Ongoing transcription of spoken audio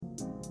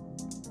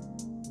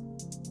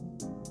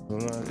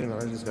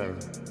I just gotta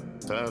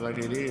tell it like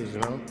it is,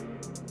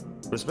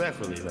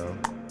 respectfully though,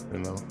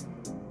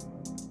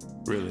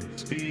 really.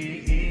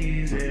 Speak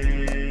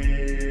easy.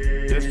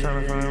 Just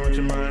trying to find what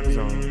your mind is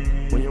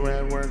on. When you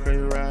at work or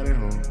you riding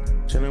home,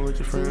 chilling with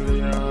your friends or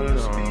you're all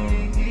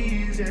alone.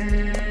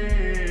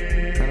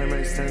 Trying to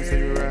make sense of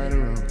your right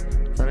and wrong.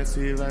 Trying to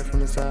see life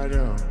from the side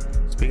you're on.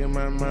 Speaking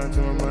my mind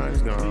till my mind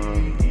is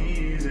gone.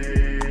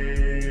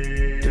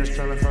 Just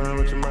trying to find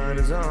what your mind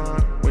is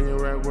on. When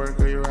you're at work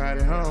or you're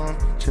riding home,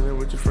 chilling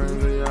with your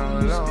friends or you're all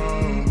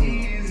alone.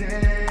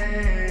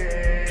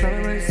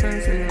 Trying to make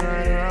sense of your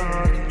right and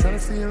wrong. Trying to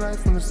see your life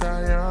from the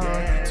side you're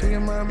on.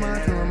 Speaking my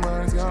mind till my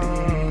mind is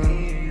gone.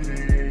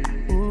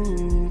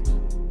 Ooh,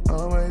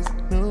 always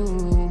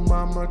knew,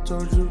 mama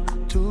told you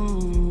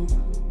too.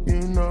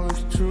 You know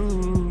it's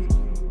true.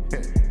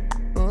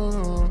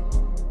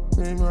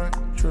 Be my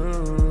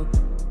true.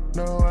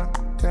 No, I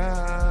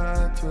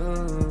got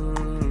to.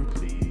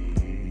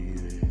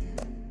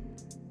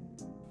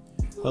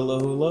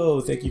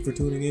 Hello. Thank you for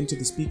tuning in to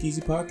the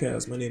Speakeasy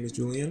Podcast. My name is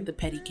Julian. The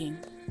Petty King.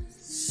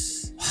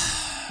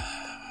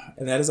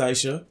 And that is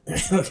Aisha.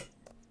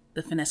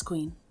 The Finesse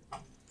Queen.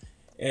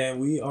 And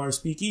we are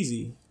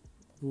Speakeasy,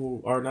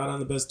 who are not on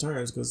the best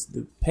terms because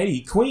the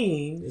Petty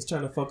Queen is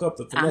trying to fuck up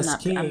the Finesse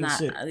King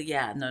shit.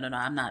 No,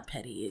 I'm not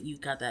petty. You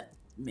got that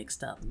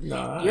mixed up.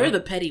 Nah, You're the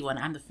petty one.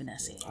 I'm the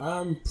finesse.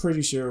 I'm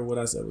pretty sure what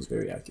I said was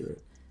very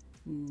accurate.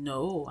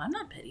 No, I'm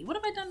not petty. What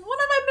have I done? When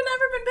have I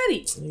ever been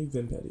petty? You've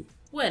been petty.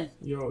 When?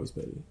 You're always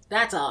petty.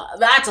 That's a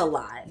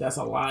lie. That's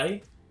a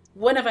lie?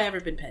 When have I ever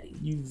been petty?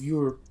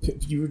 You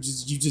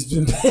just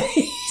been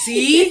petty.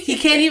 See? He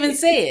can't even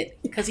say it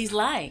because he's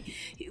lying.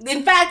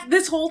 In fact,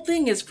 this whole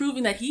thing is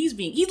proving that he's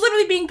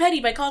literally being petty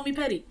by calling me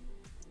petty.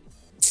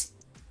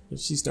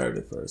 She started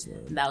it first,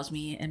 man. That was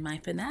me and my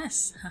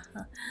finesse.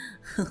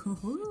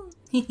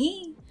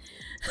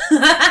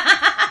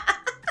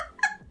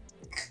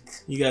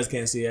 You guys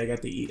can't see it. I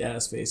got the eat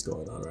ass face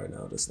going on right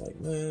now. Just like,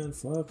 man,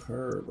 fuck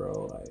her,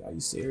 bro. Like, are you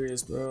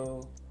serious,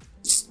 bro?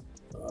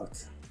 Fuck.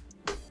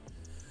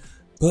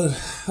 But,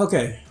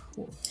 okay.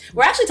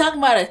 We're actually talking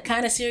about a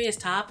kind of serious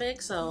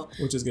topic, so...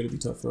 Which is going to be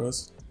tough for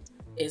us.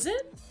 Is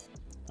it?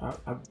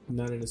 I'm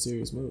not in a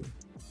serious mood.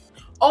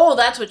 Oh,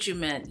 that's what you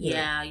meant.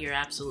 Yeah, you're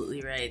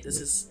absolutely right.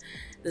 This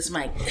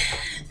might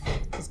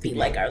be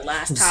like our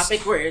last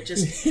topic where it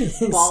just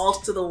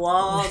balls to the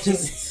wall,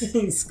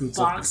 just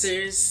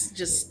boxers,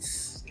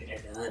 just get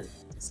it done.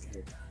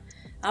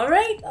 All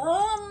right.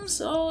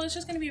 So it's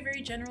just gonna be a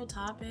very general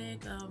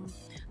topic. I'm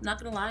not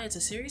gonna lie, it's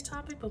a serious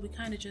topic, but we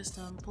kind of just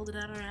pulled it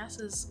out of our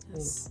asses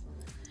because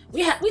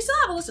we still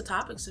have a list of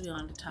topics that we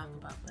wanted to talk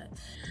about, but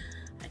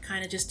I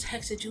kind of just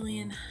texted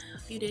Julian a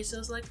few days ago.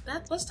 I was like,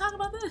 let's talk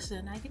about this,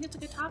 and I think it's a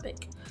good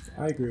topic.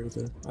 I agree with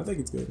her. I think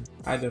it's good.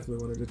 I definitely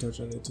wanted to touch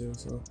on it too,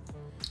 so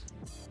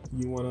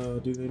you want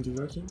to do the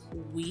introduction?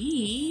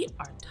 We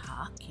are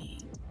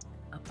talking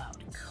about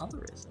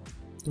colorism.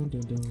 Dun,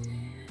 dun, dun.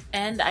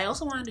 And I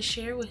also wanted to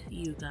share with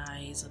you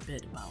guys a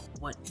bit about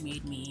what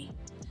made me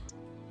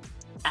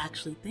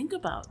actually think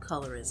about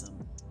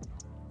colorism.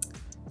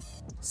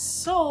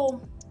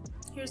 So,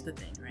 here's the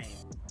thing, right?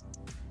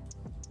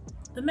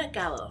 The Met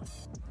Gala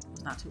was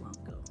not too long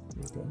ago.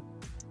 Okay.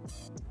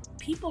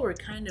 People were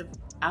kind of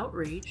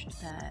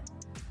outraged that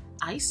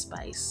Ice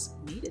Spice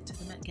made it to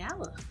the Met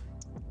Gala.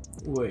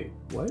 Wait,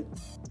 what?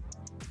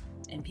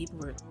 And people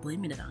were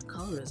blaming it on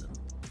colorism.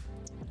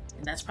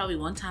 And that's probably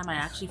one time I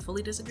actually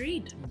fully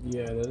disagreed.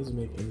 Yeah, that doesn't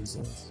make any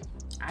sense.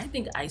 I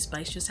think Ice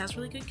Spice just has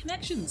really good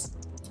connections.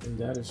 And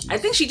that is I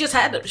think she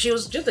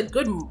was just a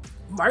good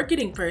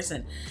marketing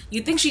person.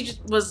 You think she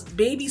was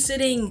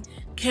babysitting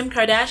Kim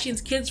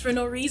Kardashian's kids for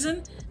no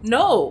reason?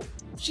 No.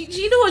 She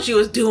knew what she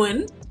was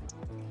doing.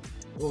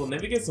 Well,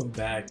 let me get some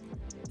back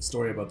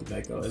story about the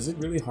Met Gala. Is it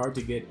really hard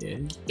to get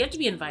in? You have to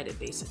be invited,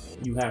 basically.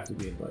 You have to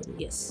be invited.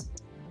 Yes.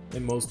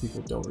 And most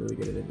people don't really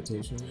get an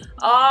invitation.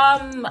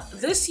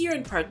 This year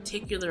in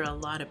particular, a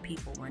lot of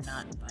people were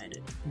not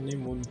invited.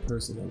 Name one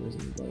person that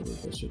wasn't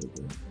invited that should have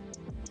been.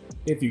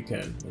 If you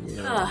can.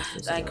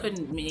 I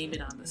couldn't name it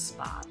on the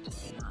spot, to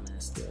be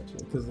honest. Gotcha.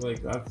 Because,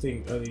 I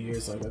think other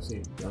years, I've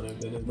seen none have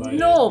been invited.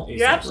 No,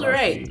 you're absolutely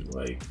right.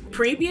 Like,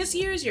 previous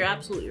years, you're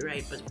absolutely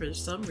right. But for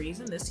some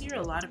reason, this year,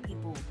 a lot of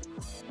people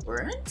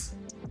weren't.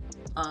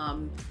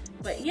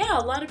 But yeah, a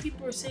lot of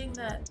people were saying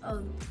that,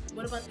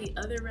 what about the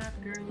other rap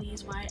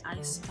girlies? Why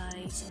Ice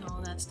Spice and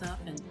all that stuff?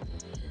 And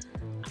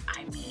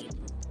I mean,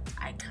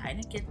 I kind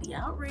of get the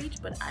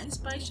outrage, but Ice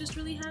Spice just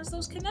really has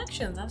those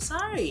connections. I'm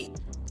sorry.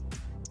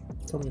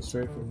 Coming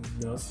straight from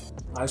nothing.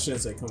 I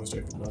shouldn't say coming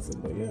straight from nothing,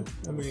 but yeah.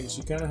 I mean,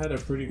 she kind of had a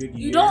pretty good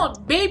year. You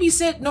don't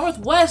babysit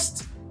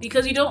Northwest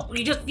because you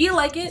just feel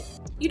like it.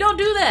 You don't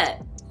do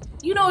that.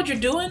 You know what you're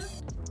doing.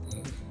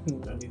 I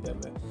need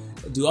that, man.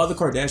 Do all the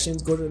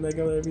Kardashians go to the Met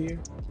Gala every year?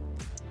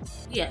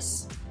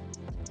 Yes.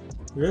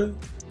 Really?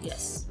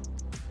 Yes.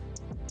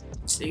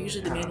 They're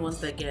usually the main ones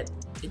that get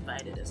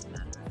invited, as a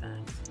matter of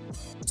fact.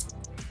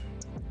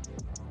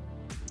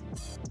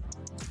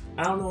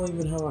 I don't know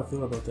even how I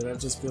feel about that. I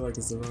just feel like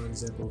it's the wrong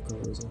example of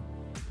colorism.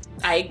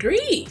 I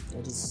agree.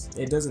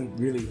 It doesn't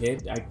really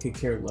hit. I could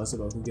care less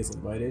about who gets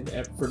invited.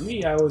 For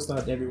me, I always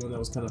thought everyone that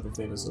was kind of a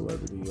famous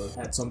celebrity or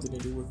had something to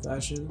do with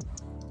fashion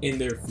in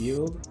their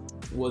field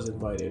was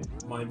invited.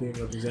 Mine being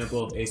an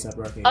example of A$AP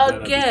Rocky and Gunna,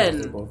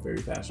 because they're both very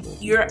fashionable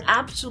people. You're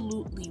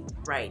absolutely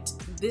right.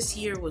 This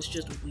year was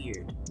just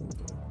weird.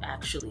 Okay.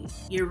 Actually,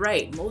 you're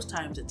right. Most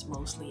times it's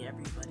mostly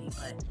everybody,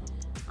 but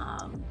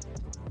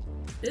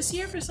this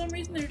year for some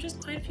reason there were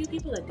just quite a few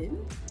people that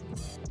didn't.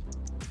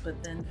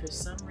 But then for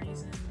some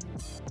reason,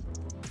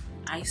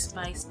 Ice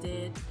Spice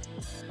did.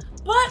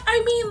 But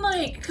I mean,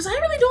 like, because I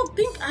really don't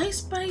think Ice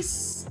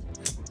Spice.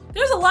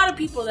 There's a lot of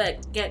people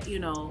that get,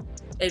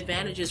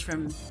 advantages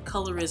from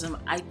colorism.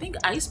 I think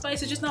Ice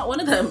Spice is just not one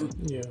of them.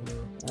 Yeah,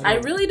 no. I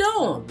really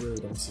don't. I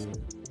really don't see it.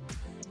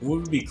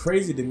 What would be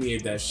crazy to me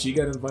is that she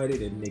got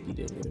invited and Nicki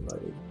didn't get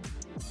invited.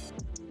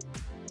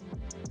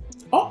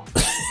 Oh!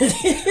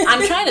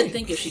 I'm trying to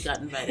think if she got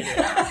invited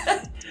or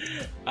not.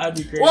 I'd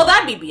be crazy. Well,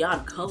 that'd be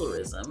beyond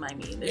colorism. I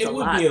mean, it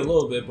would be a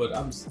little bit, but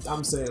I'm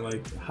saying,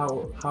 like,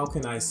 how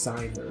can I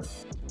sign her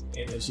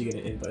and then she get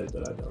an invite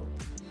but I don't?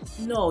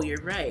 No,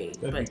 you're right.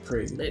 That'd be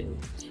crazy.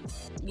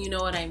 You know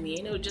what I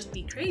mean? It would just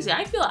be crazy.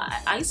 I feel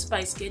Ice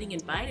Spice getting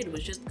invited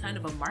was just kind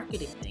of a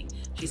marketing thing.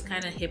 She's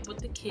kind of hip with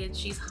the kids.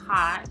 She's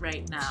hot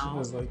right now. She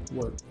has like,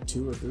 what,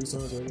 2 or 3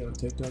 songs already on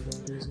TikTok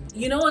going crazy?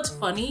 You know what's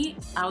funny?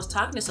 I was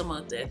talking to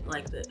someone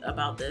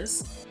about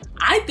this.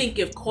 I think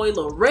if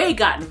Coilo Ray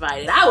got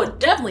invited, I would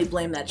definitely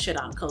blame that shit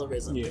on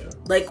colorism. Yeah.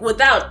 Like,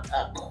 without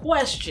a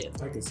question.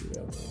 I can see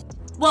that, man.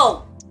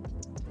 Well,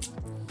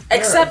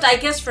 except I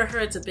guess for her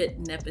it's a bit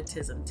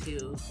nepotism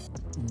too.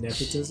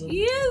 Nepotism?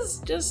 She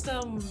is just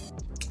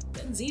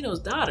Benzino's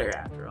daughter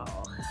after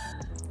all.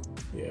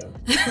 Yeah.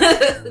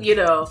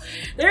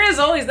 There is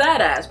always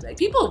that aspect.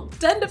 People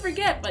tend to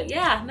forget, but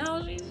yeah,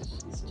 no, she's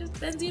just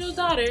Benzino's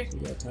daughter. She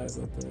got ties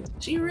like that.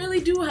 She really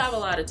do have a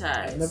lot of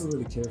ties. I never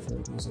really cared for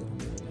her music.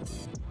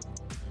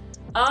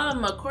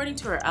 According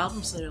to her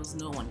album sales,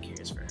 no one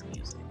cares for her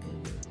music.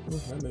 Oh,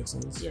 that makes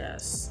sense.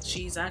 Yes,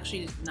 she's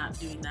actually not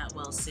doing that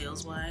well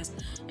sales-wise,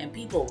 and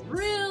people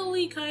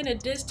really kind of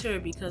dissed her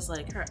because,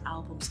 like, her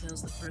album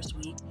sales the first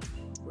week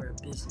were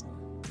abysmal.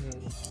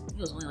 It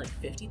was only like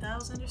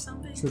 50,000 or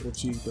something. Triple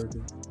cheeseburger.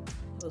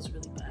 It was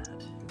really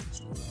bad.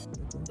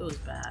 It was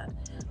bad.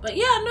 But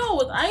yeah, no,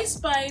 with Ice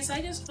Spice,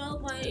 I just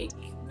felt like,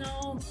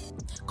 no.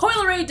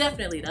 Coil Ray,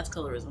 definitely, that's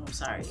colorism. I'm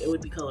sorry. It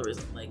would be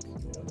colorism. Like,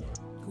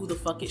 who the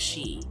fuck is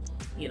she?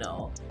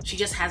 She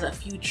just has a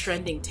few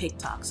trending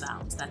TikTok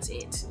sounds. That's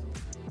it.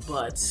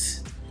 But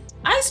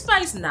Ice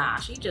Spice, nah.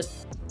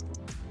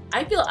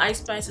 I feel Ice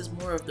Spice is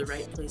more of the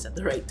right place at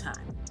the right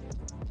time.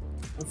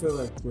 I feel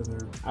like with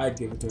her, I'd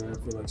give it to her. I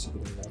feel like she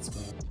could have that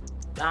spot.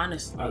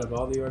 Honestly. Out of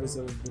all the artists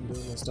that have been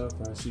doing this stuff,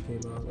 she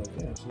came out, like,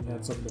 yeah, she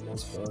had some of the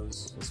most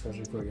buzz,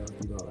 especially for a young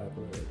female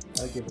rapper.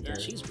 I'd give it to her.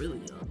 Yeah, she's really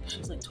young.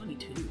 She's like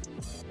 22.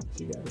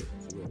 She got it.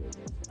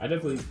 I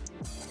definitely...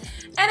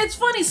 And it's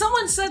funny,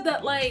 someone said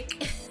that,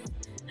 like...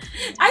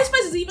 Ice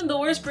Spice is even the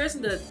worst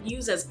person to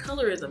use as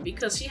colorism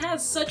because she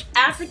has such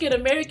African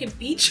American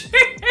features,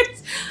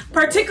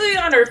 particularly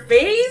on her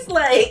face.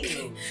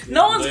 Like,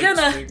 no one's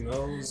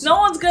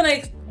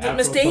gonna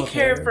mistake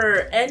her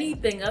for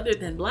anything other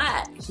than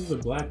black. She's a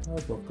black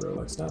Powerpuff Girl.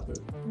 Like, stop it.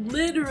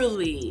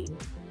 Literally.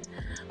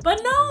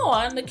 But no,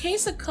 on the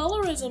case of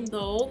colorism,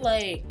 though,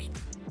 like,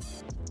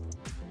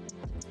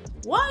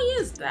 why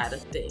is that a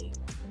thing?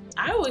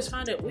 I always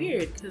find it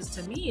weird because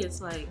to me,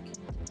 it's like,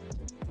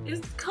 is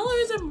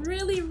colorism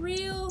really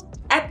real?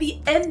 At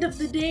the end of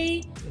the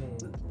day,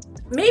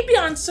 maybe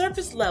on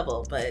surface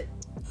level, but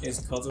is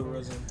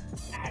colorism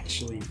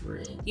actually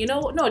real? Do you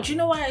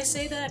know why I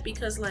say that?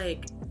 Because,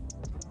 like,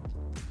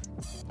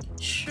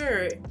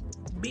 sure,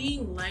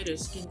 being lighter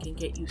skin can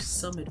get you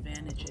some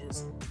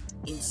advantages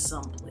in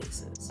some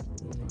places,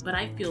 but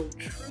I feel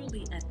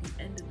truly at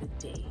the end of the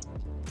day,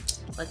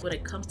 like when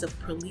it comes to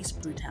police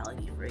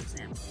brutality, for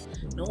example,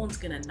 no one's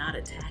gonna not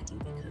attack you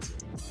because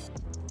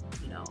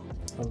you're,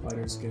 a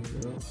lighter skin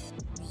girl?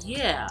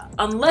 Yeah,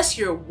 unless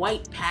you're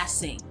white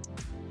passing.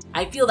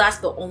 I feel that's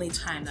the only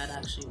time that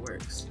actually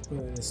works. But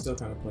it still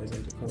kind of plays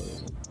into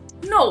colorism.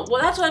 No,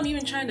 well, that's what I'm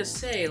even trying to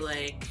say.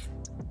 Like,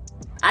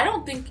 I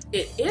don't think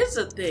it is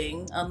a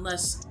thing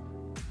unless,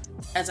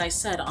 as I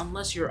said,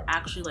 unless you're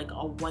actually like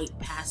a white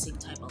passing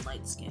type of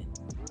light skin.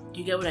 Do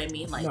you get what I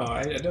mean? Like, no,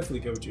 I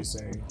definitely get what you're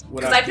saying.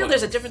 Because I feel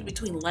there's a difference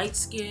between light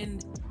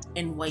skinned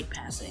and white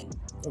passing.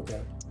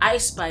 Okay.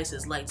 Ice Spice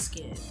is light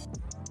skinned.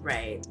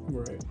 Right.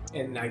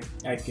 And I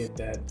get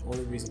that.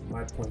 Only reason,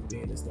 my point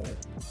being, is that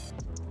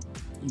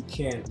you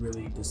can't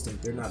really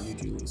distinct. They're not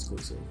mutually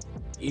exclusive.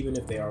 Even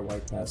if they are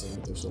white passing,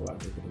 but they're still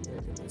African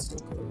American, that's still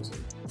colorism.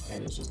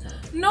 And it's just kind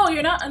of... No,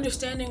 you're not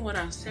understanding what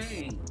I'm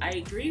saying. I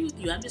agree with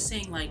you. I'm just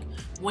saying, like,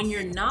 when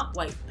you're not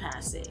white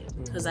passing,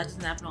 because that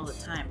doesn't happen all the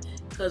time.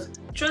 Because,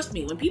 trust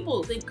me, when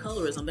people think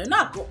colorism, they're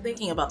not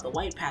thinking about the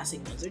white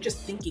passing ones. They're just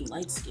thinking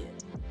light skin.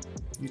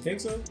 You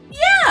think so?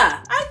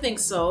 Yeah, I think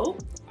so.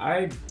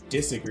 I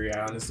disagree.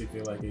 I honestly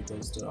feel like it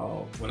goes to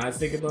all. When I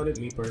think about it,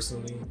 me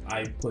personally,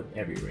 I put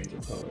every range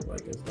of color,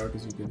 like as dark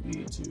as you can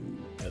be to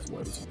as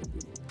white as you can be.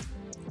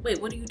 Wait,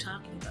 what are you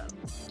talking about?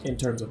 In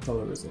terms of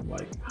colorism,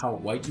 like how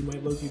white you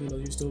might look even though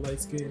you're still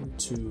light skinned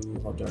to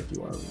how dark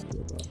you are when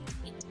you're black.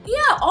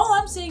 Yeah, all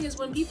I'm saying is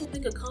when people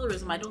think of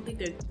colorism, I don't think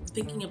they're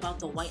thinking about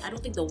the white. I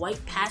don't think the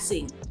white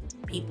passing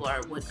people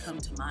are what come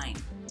to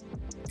mind.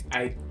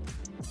 I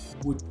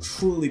would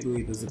truly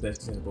believe this is the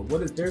best example.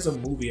 There's a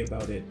movie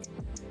about it,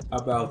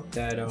 about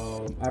that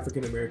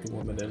African American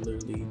woman that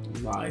literally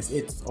lies.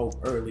 It's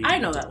early. I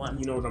know that one.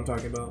 You know what I'm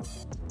talking about?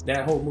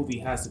 That whole movie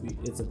has to be.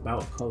 It's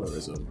about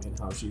colorism and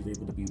how she's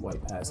able to be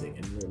white passing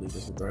and literally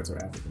disregards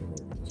her African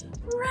American.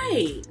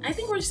 Right. I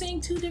think we're saying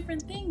two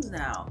different things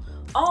now.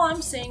 All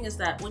I'm saying is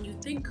that when you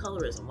think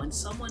colorism, when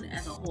someone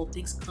as a whole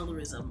thinks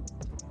colorism,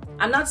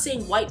 I'm not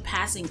saying white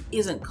passing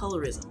isn't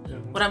colorism.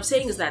 Mm-hmm. What I'm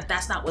saying is that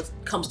that's not what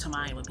comes to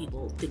mind when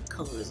people think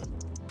colorism.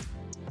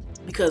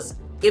 Because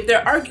if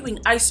they're arguing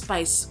Ice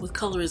Spice with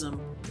colorism,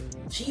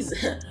 she's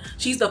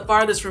the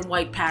farthest from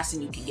white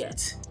passing you can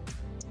get.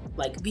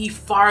 Like the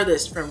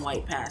farthest from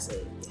white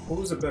passing.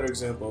 Who's a better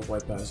example of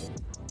white passing?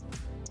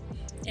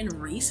 In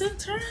recent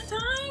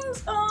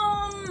times,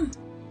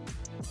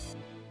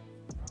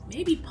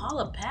 maybe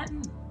Paula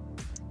Patton.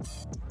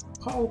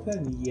 Paula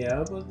Patton,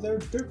 yeah, but they're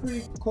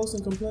pretty close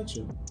in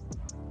complexion.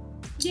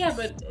 Yeah,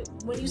 but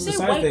when you say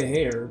besides white, the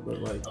hair,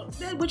 but like,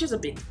 which is a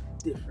big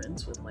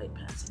difference with white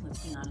passing. Let's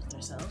be honest with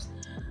ourselves.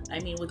 I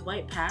mean, with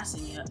white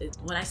passing,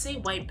 when I say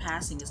white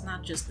passing, it's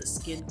not just the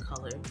skin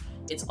color;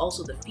 it's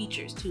also the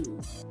features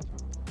too.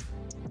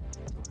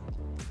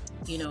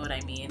 You know what I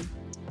mean?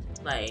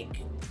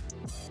 Like,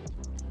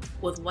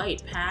 with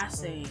white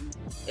passing,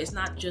 it's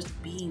not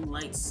just being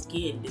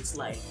light-skinned. It's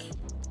like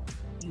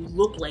you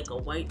look like a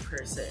white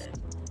person.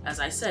 As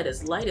I said,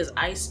 as light as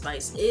Ice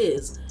Spice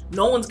is,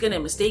 no one's gonna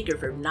mistake her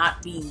for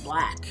not being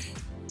black.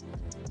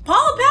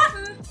 Paula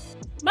Patton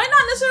might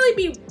not necessarily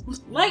be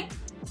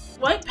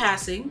white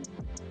passing,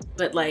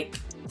 but like,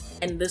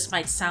 and this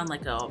might sound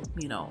like a,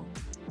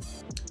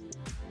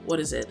 what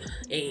is it?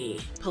 A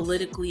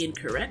politically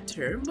incorrect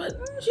term, but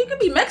she could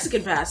be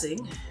Mexican passing.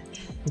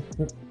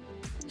 I'm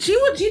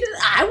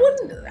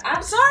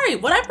sorry.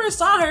 When I first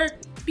saw her,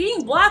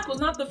 being black was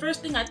not the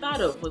first thing I thought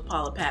of with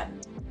Paula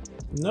Patton.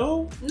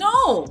 No,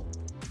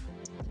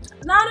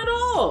 not at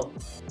all.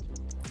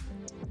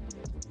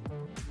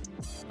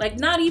 Like,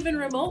 not even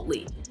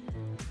remotely.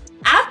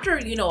 After,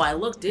 I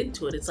looked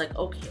into it, it's like,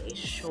 okay,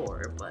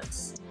 sure, but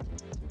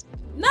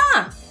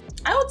nah.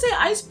 I would say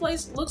Ice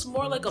Spice looks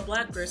more like a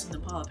black person than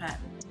Paula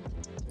Patton.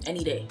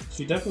 Any day.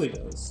 She definitely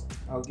does.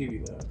 I'll give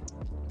you that.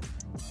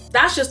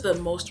 That's just the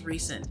most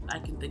recent I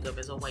can think of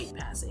as a white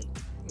passing.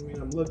 I mean,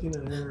 I'm looking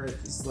at her,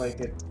 it's like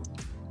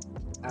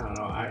I don't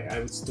know, I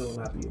would still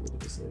not be able to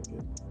mistake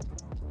it.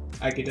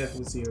 I could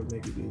definitely see her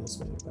maybe being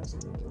Hispanic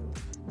passing.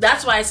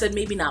 That's why I said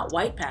maybe not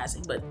white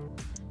passing, but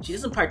she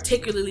doesn't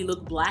particularly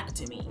look black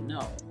to me,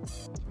 no.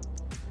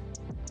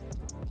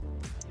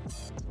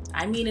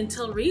 I mean,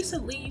 until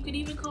recently, you could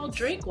even call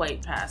Drake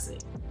white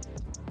passing.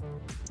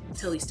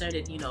 Until he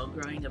started,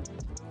 growing a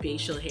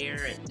facial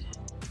hair and...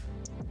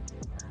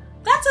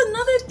 That's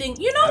another thing.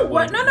 You know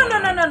what? No.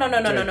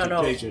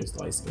 JJ is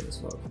light skin as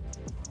fuck.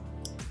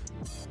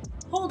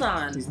 Hold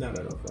on. He's not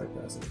enough white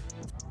passing.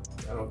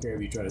 I don't care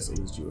if you try to say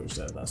he's Jewish.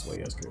 That's why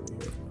he has curly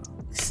hair.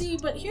 See,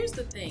 but here's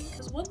the thing.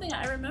 Because one thing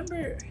I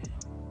remember...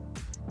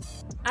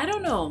 I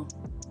don't know.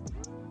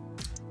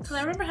 Because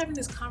I remember having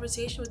this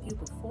conversation with you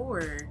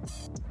before.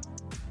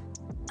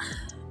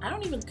 I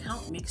don't even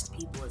count mixed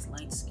people as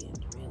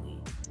light-skinned, really.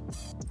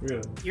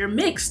 Really? You're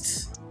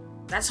mixed.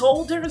 That's a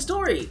whole different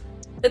story.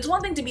 It's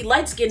one thing to be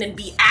light-skinned and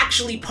be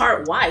actually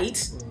part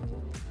white,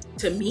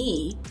 to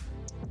me.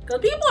 Because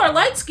people are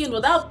light-skinned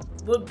with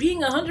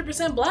being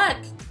 100%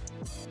 black.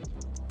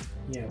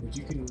 Yeah, but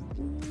you can...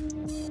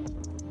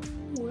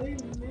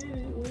 Wait a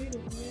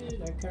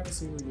minute. I kind of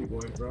see where you're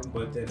going from,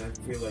 but then I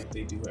feel like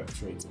they do have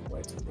traits of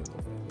whites within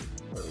the family.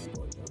 Or are you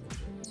going down the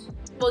traits?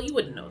 Well, you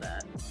wouldn't know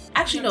that.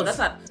 Actually, no, that's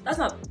not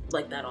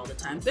like that all the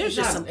time. There's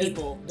just some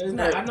people. I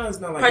know it's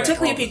not like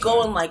particularly that if you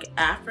go in like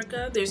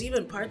Africa, there's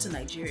even parts of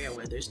Nigeria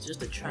where there's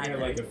just a tribe. I got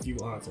like a few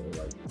aunts that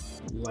are like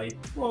light.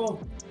 Well,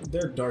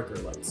 they're darker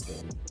light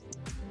skin.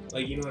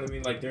 Like, you know what I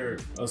mean? Like, they're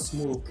a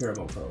smooth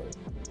caramel color,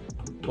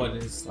 but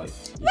it's like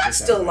that's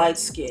still light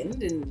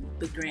skinned in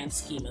the grand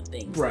scheme of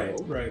things. Right,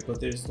 though. Right.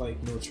 But there's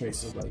like no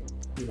trace of like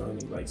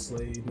any like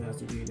slave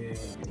master DNA or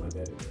anything like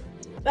that in there.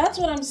 That's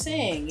what I'm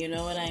saying, you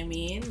know what I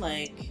mean?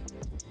 Like,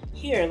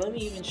 here, let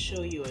me even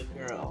show you a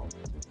girl.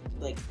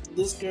 Like,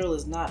 this girl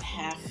is not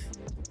half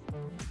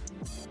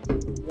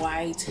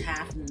white,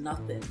 half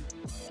nothing.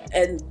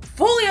 And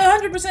fully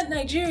 100%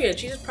 Nigerian.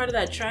 She's just part of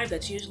that tribe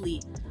that's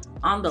usually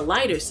on the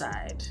lighter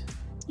side.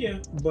 Yeah,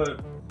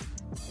 but...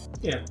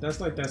 Yeah, that's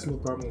like that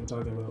smooth caramel I'm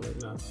talking about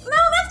right now. No, that's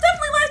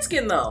definitely light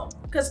skin though.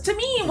 Because to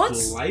me,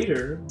 it's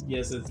lighter.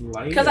 Yes, it's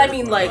lighter. Because I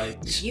mean, like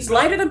she's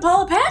lighter than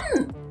Paula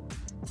Patton.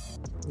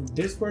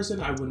 This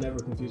person I would never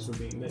confuse for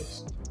being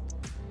mixed.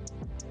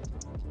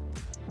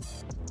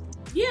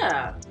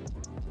 Yeah.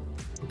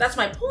 That's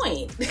my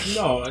point.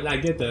 No, and I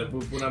get that,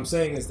 but what I'm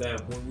saying is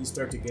that when we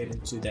start to get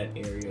into that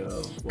area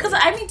of... Because,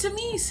 I mean, to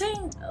me,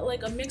 saying,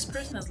 like, a mixed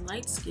person that's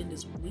light-skinned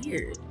is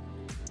weird.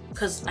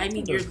 Because, I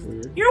mean, you're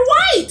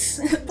white!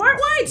 Part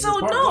white, so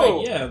no!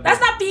 White, yeah,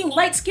 that's not being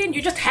light-skinned,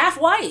 you're just half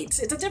white.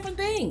 It's a different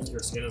thing. Your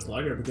skin is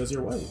lighter because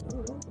you're white. I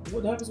don't know.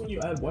 What happens when you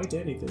add white to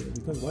anything? It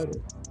becomes whiter.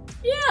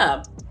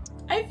 Yeah.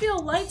 I feel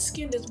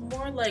light-skinned is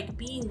more like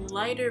being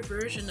lighter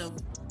version of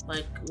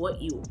like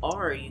what you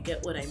are. You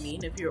get what I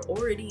mean? If you're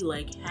already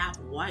like half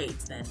white,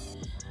 then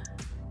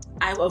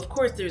of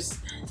course there's,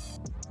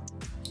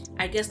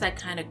 I guess that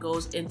kind of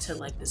goes into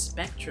like the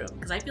spectrum,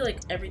 because I feel like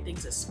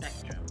everything's a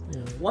spectrum.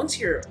 Once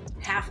you're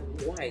half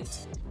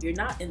white, you're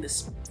not in the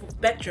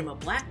spectrum of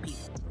black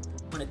people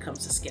when it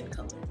comes to skin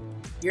color.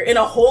 You're in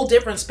a whole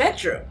different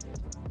spectrum.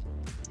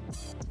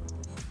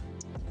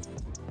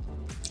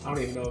 I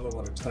don't even know if I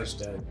want to touch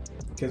that,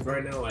 because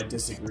right now I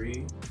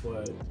disagree,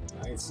 but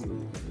I see where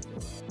you're coming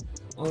from.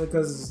 Only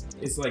because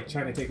it's like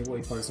trying to take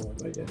away part of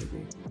someone's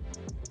identity.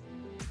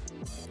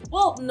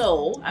 Well,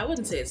 no, I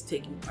wouldn't say it's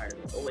taking part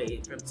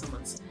away from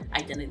someone's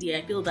identity.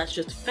 I feel that's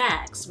just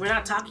facts. We're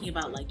not talking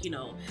about like,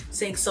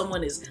 saying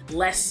someone is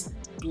less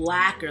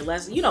black or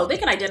less, they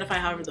can identify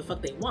however the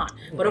fuck they want.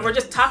 But if we're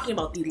just talking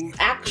about the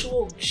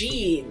actual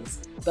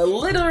genes, the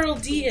literal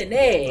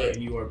DNA. Right,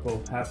 you are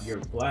both you're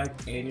black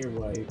and you're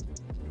white.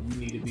 You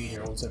need to be in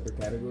your own separate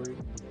category.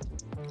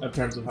 In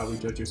terms of how we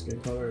judge your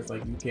skin color, it's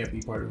like you can't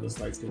be part of this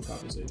light skin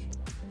conversation.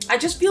 I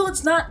just feel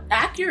it's not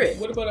accurate.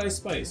 What about Ice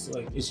Spice?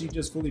 Like, is she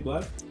just fully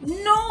black?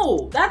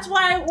 No, that's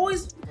why I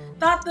always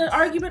thought the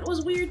argument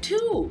was weird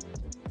too.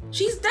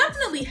 She's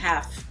definitely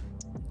half.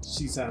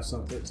 She's half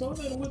something. So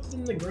then,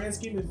 within the grand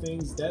scheme of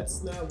things,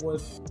 that's not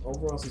what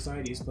overall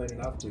society is planning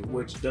up to.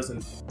 Which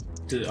doesn't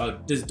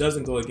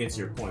go against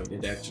your point.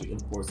 It actually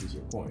enforces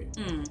your point.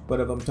 But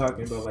if I'm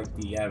talking about like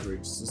the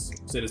average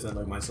citizen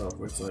like myself,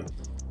 where it's like,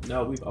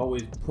 no, we've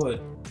always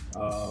put,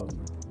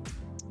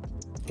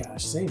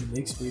 saying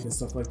mixed breed and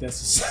stuff like that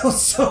sounds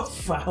so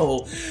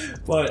foul.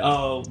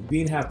 But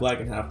being half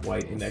black and half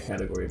white in that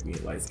category of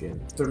being light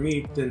skinned, for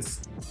me,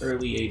 since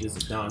early ages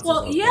of dawn.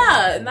 Well,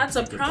 yeah, and that's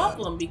a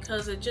problem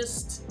because it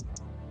just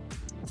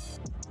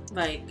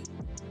like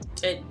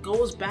it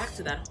goes back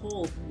to that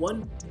whole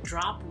one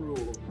drop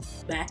rule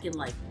back in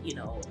like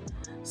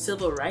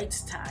civil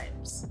rights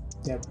times.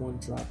 That one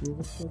drop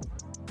rule.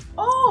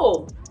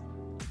 Oh.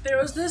 There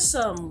was this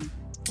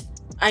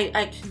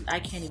I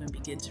can't even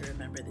begin to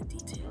remember the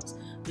details.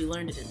 We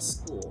learned it in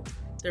school.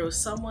 There was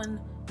someone,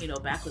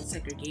 back when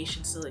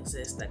segregation still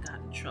exists, that got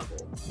in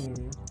trouble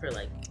for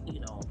like,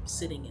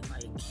 sitting in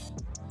like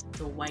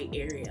the white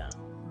area,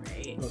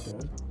 right? Okay.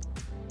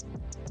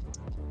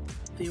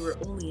 They were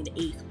only an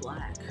eighth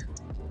black.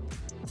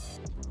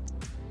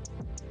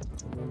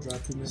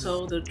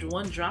 So the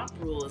one drop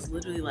rule is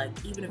literally like,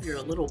 even if you're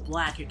a little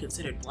black, you're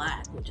considered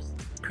black, which is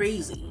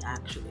crazy,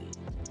 actually.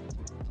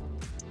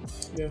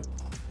 Yeah.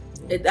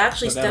 It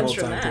actually stems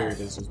from that.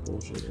 Is just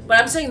bullshit. But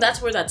I'm saying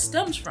that's where that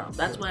stems from.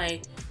 That's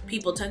why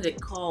people tend to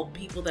call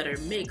people that are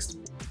mixed,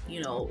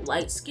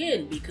 light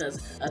skinned,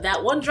 because of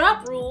that one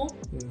drop rule.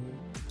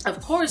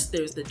 Of course,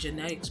 there's the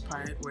genetics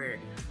part where,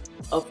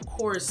 of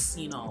course,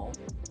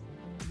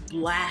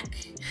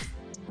 black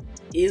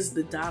is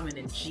the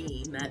dominant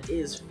gene. That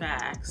is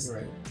facts.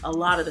 Right. A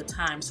lot of the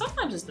time,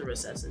 sometimes it's the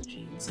recessive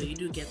gene. So you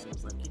do get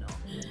those like,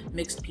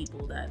 mixed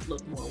people that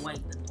look more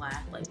white than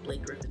black, like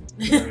Blake Griffin.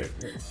 Right.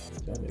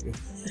 That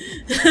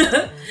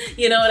nigga.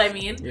 You know what I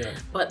mean? Yeah.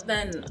 But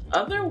then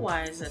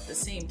otherwise, at the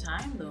same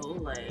time though,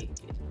 like,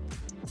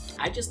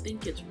 I just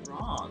think it's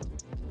wrong.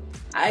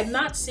 I'm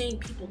not saying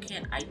people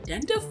can't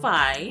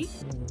identify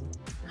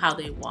how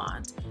they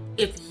want.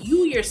 If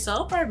you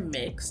yourself are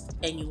mixed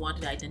and you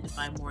want to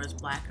identify more as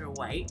black or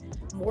white,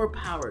 more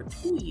power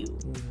to you,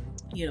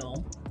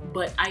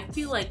 But I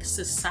feel like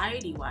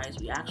society-wise,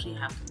 we actually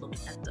have to look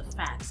at the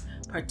facts,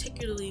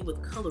 particularly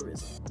with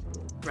colorism,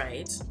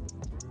 right?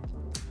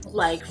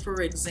 Like,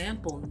 for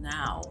example,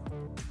 now,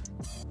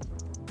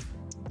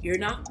 you're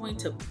not going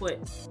to put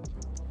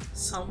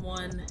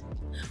someone...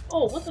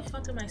 Oh, what the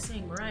fuck am I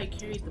saying? Mariah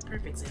Carey's the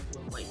perfect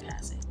example of white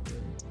passing.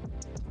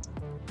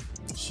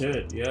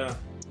 Shit, yeah.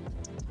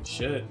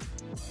 Shit.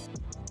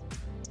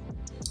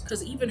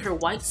 Because even her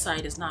white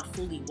side is not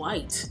fully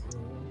white.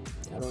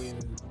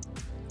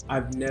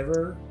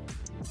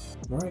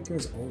 Mariah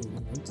Carey's always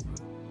been white to me.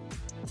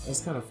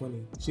 That's kind of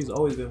funny. She's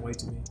always been white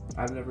to me.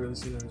 I've never really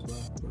seen her as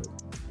well. But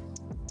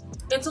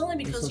it's only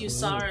because you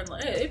saw her,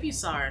 if you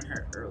saw her in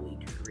her early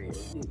career,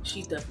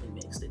 she's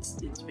definitely mixed.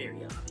 It's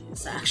very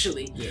obvious,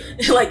 actually.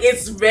 Yeah. Like,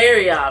 it's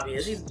very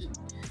obvious.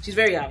 She's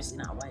very obviously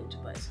not white,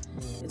 but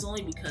it's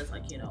only because,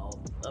 like,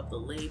 of the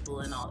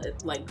label and all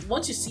that. Like,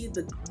 once you see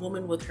the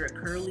woman with her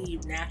curly,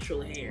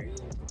 natural hair,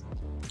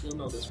 you'll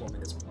know this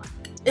woman is black.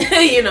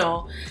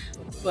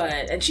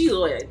 But, and she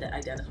always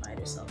identified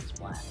herself as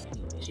black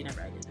anyway. She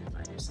never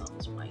identified herself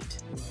as white.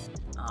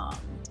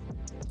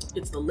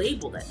 It's the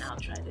label that now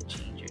tried to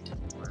change her to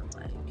more of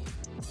like,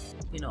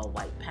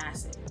 white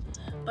passing.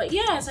 But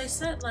yeah, as I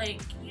said,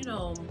 like,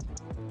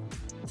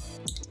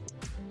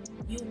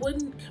 you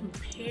wouldn't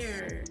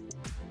compare.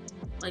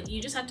 Like,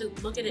 you just have to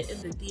look at it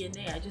in the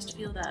DNA. I just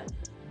feel that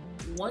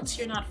once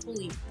you're not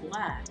fully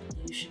black,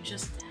 you should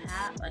just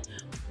have like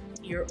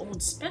your own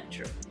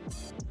spectrum.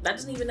 That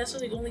doesn't even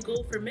necessarily only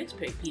go for mixed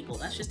people.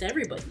 That's just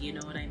everybody. You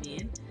know what I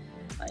mean?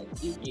 Like,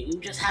 you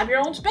just have your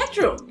own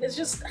spectrum. It's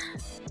just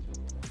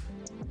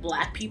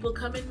black people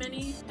come in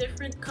many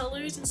different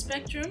colors and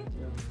spectrum.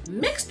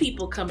 Mixed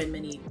people come in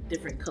many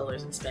different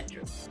colors and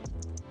spectrums.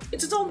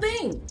 It's its own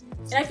thing.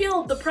 And I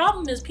feel the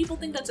problem is people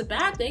think that's a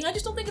bad thing. I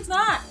just don't think it's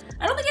not.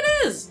 I don't think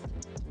it is.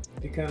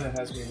 It kind of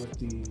has me with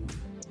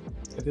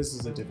this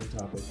is a different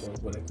topic,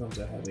 but when it comes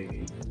to having a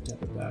new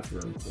type of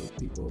bathroom for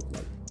people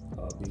like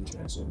being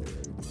transgender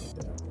and everything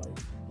like that, like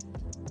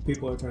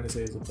people are trying to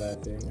say it's a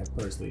bad thing. I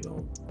personally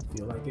don't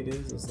feel like it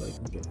is. It's like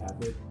we can have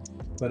it,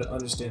 but I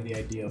understand the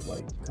idea of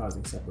like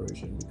causing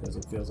separation because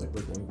it feels like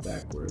we're going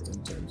backwards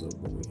in terms of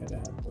when we had to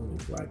have only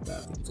black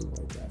bathrooms and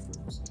white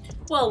bathrooms.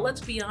 Well,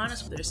 let's be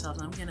honest with ourselves.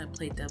 I'm gonna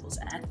play devil's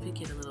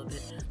advocate a little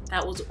bit.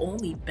 That was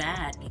only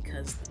bad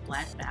because the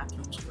black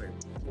bathrooms were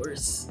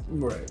worse.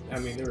 Right. I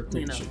mean, they were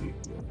pretty shitty.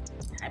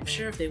 Yeah. I'm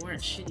sure if they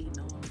weren't shitty,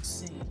 no one would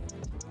say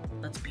anything.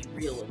 Let's be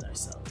real with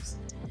ourselves.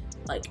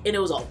 Like, and it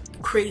was a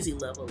crazy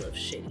level of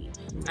shitty.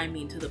 I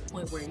mean, to the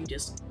point where you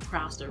just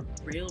crossed a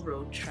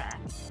railroad track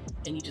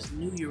and you just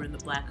knew you were in the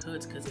black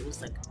hoods because it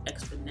was like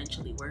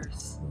exponentially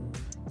worse.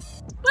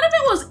 But if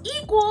it was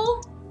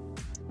equal,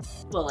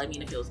 well, I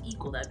mean, if it was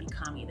equal, that'd be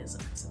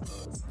communism, I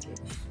suppose.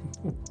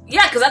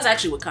 Yeah, because that's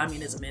actually what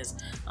communism is.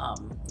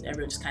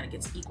 Everyone just kind of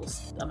gets equal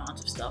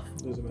amounts of stuff.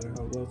 Doesn't matter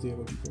how wealthy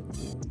or people are,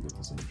 you get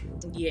the same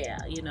shit. Yeah,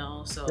 you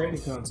know, so.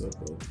 Great concept,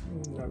 but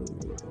not really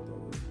good about that way.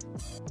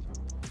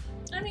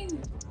 I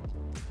mean,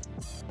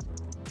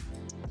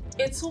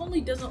 it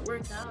only doesn't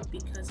work out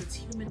because it's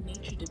human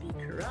nature to be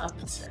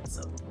corrupt at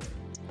some point.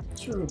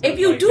 True. If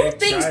you do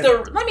things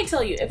let me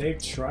tell you, they've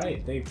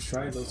tried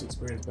those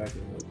experiments back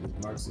in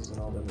with Marxists and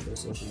all them with their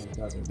social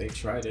media. They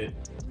tried it.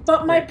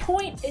 But my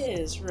point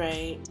is,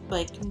 right?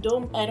 Like,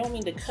 I don't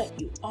mean to cut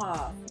you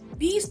off.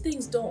 These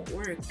things don't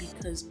work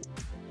because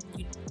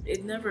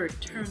it never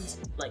turns,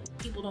 like,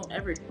 people don't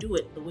ever do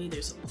it the way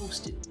they're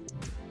supposed to.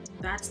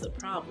 That's the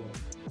problem,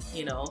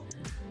 you know?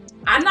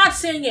 I'm not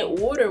saying it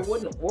would or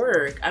wouldn't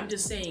work. I'm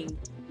just saying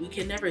we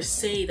can never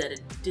say that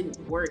it didn't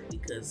work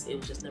because it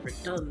was just never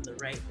done the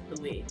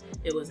way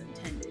it was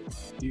intended.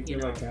 Do you feel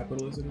like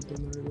capitalism is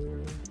done the right way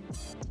around?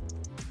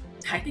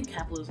 I think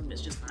capitalism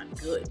is just not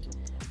good.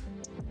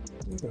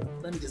 Okay.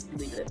 Let me just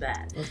leave it at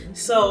that. Okay.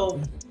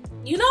 So,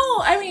 you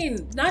know, I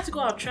mean, not to go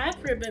off track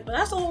for a bit, but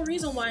that's the whole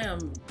reason why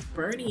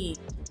Bernie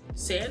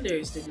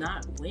Sanders did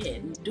not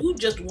win. Dude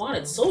just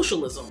wanted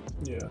socialism.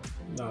 Yeah.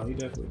 No, he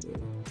definitely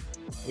did.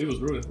 He was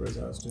rooting for his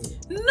ass too.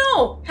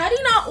 No! Had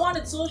he not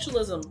wanted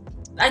socialism,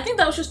 I think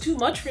that was just too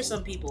much for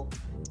some people.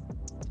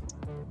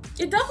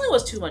 It definitely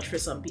was too much for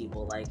some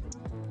people. Like,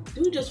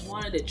 dude just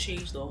wanted to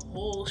change the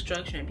whole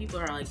structure, and people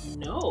are like,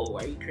 no,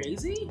 are you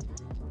crazy?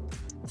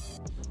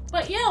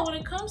 But yeah, when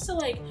it comes to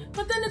like,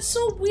 but then it's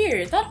so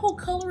weird, that whole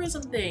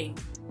colorism thing.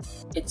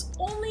 It's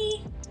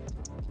only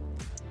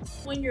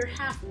when you're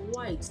half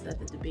white that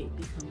the debate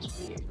becomes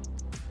weird.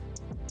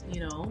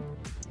 You know?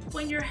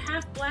 When you're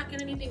half black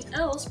and anything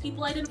else,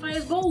 people identify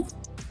as both.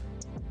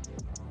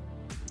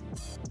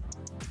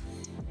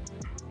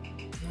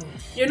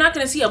 You're not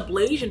going to see a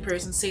Blasian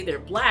person say they're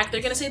black. They're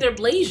going to say they're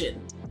Blasian.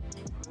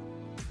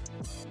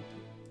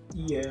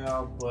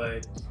 Yeah,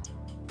 but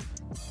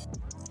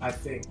I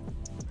think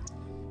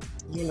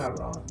you're not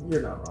wrong.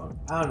 You're not wrong.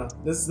 I don't know.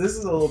 This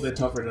is a little bit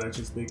tougher to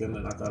actually speak on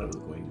than I thought it was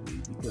going to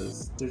be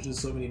because there's just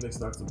so many mixed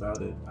thoughts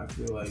about it. I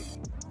feel like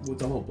with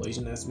the whole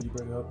Blasian aspect you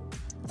bring up,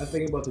 I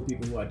think about the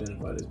people who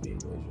identified as being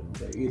Blasian.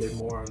 They're either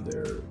more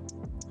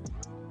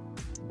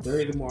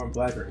on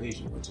black or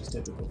Asian, which is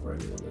typical for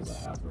anyone that's a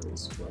half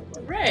race. But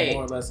like, right.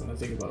 More or less, when I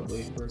think about a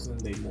Blasian person,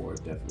 they more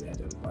definitely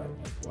identify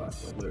as black.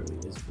 Like literally,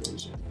 is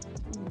Blasian.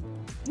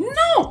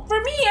 No,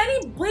 for me,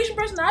 any Blasian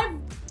person I've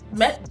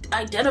met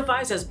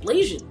identifies as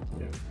Blasian.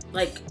 Yeah.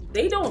 Like,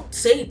 they don't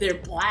say they're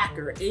black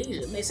or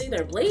Asian. They say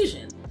they're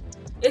Blasian.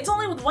 It's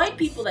only with white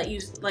people that you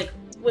like.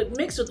 With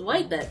mixed with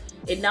white that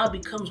it now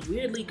becomes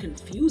weirdly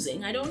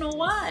confusing. I don't know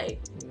why.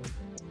 Yeah.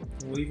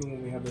 Well, even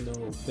when we have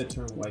the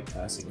term white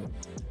passing, like,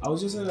 I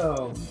was just at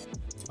a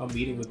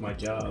meeting with my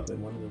job,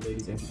 and one of the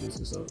ladies introduced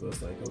herself. I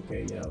was like,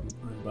 okay, yeah, I'm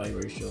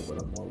biracial,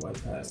 but I'm more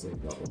white passing,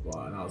 blah blah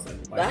blah. And I was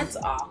like, that's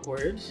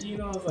awkward. You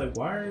know, I was like,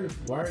 why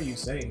are you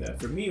saying that?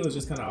 For me, it was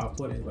just kind of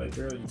off-putting. Like,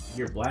 girl,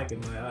 you're black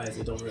in my eyes.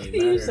 It don't really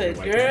matter. You said,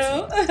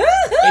 girl. It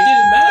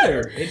didn't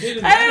matter. It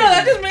didn't matter. I don't know.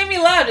 That just made me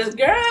laugh. Just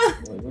girl.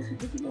 Like, what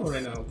you know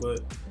right now?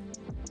 But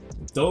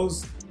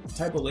those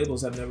type of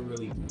labels have never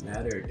really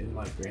mattered in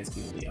my grand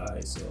scheme of the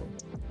eye. So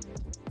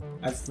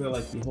I feel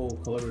like the whole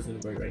colorism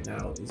debate right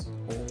now is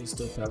only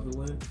still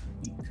prevalent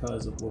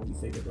because of what we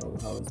think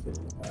about how it's been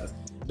in the past.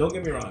 Don't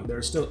get me wrong, there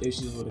are still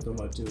issues when it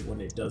comes up to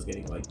when it does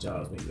getting like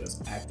jobs, maybe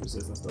as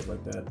actresses and stuff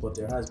like that. But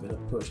there has been a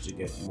push to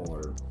get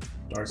more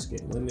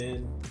dark-skinned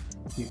women,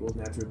 people's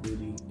natural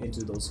beauty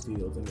into those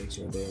fields and make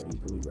sure they are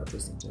equally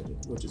represented,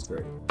 which is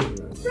great. You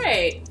know what I mean?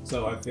 Right.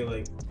 So I feel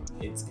like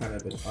it's kind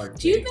of an archaic.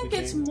 Do you think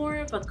it's thing. more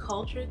of a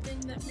culture thing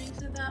that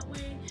makes it that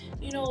way?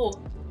 You know,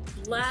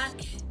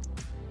 Black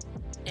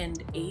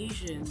and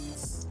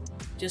Asians,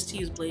 just to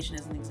use Blasian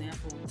as an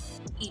example,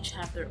 each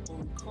have their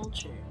own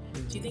culture.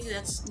 Mm-hmm. Do you think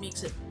that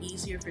makes it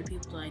easier for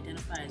people to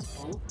identify as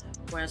both?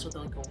 Whereas with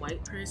like a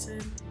white person,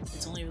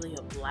 it's only really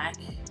a Black.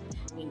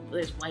 I mean,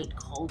 there's white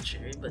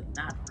culture, but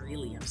not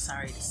really, I'm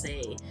sorry to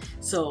say.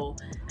 So,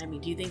 I mean,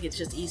 do you think it's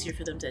just easier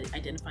for them to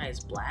identify as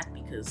Black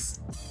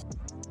because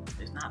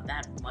there's not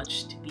that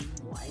much to being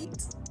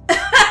white?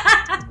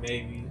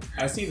 Maybe.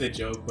 I see the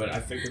joke, but I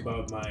think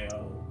about my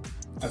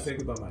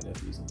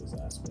nephews in this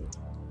aspect.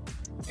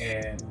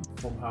 And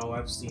from how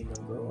I've seen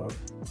them grow up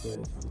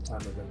with the time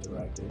I've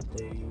interacted,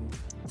 they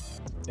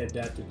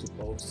adapted to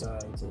both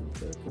sides of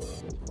the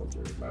quote-unquote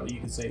culture. Now, you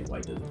can say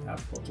white doesn't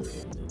have culture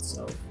in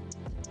itself.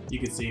 You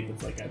can see if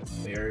it's like an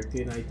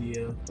American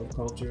idea of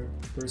culture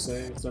per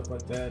se and stuff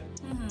like that.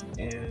 Mm-hmm.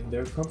 And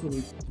they're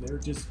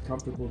just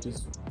comfortable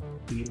just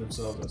being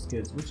themselves as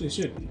kids, which they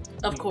should be.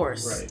 Of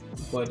course. Right.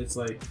 But it's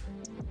like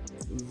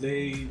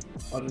they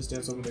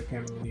understand some of their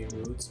Cameroonian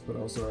roots, but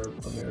also are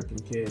American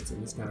kids,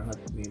 and it's kind of how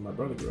me and my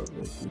brother grew up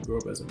with. We grew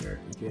up as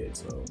American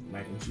kids, so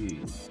mac and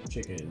cheese,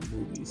 chicken,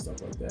 movies,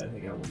 stuff like that,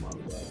 hang out with mom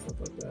and dad, stuff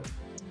like that.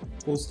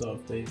 Cool stuff.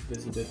 They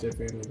visited their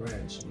family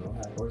ranch,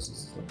 had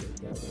horses and stuff like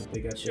that. Like, they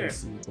got to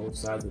see both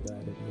sides of that,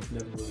 and they've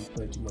never really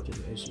played too much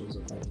of the issues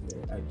of finding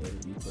their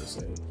identity per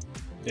se.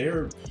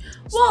 There's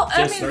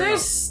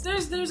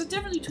a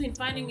difference between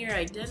finding your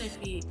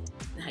identity,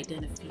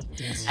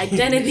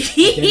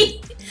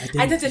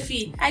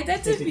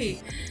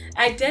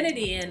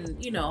 and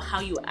how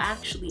you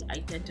actually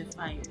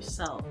identify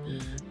yourself.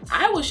 Mm-hmm.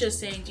 I was just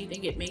saying, do you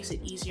think it makes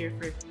it easier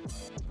for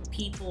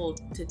people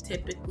to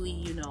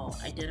typically,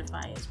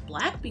 identify as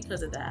Black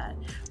because of that?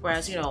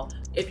 Whereas,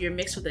 if you're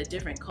mixed with a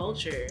different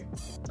culture,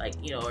 like,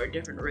 or a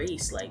different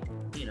race, like,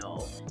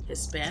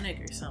 Hispanic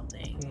or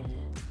something, mm-hmm.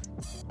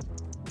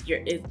 Do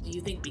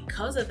you think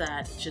because of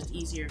that, it's just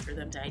easier for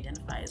them to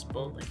identify as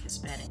both, like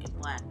Hispanic and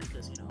Black,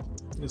 because,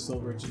 it's so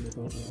rich in the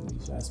culture in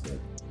each aspect?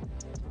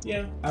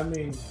 Yeah, I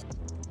mean,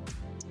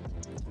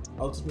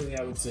 ultimately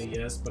I would say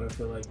yes, but I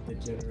feel like the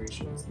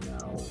generations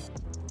now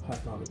have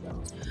found a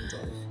balance between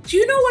both. Do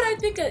you know what I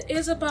think it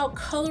is about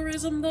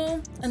colorism,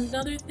 though?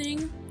 Another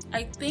thing,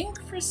 I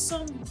think for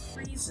some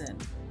reason,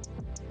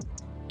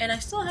 and I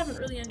still haven't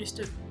really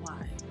understood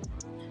why,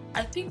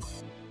 I think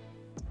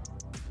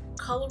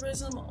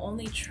colorism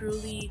only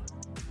truly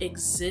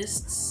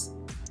exists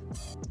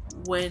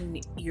when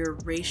you're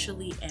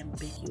racially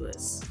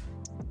ambiguous.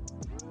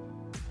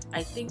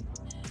 I think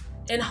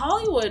in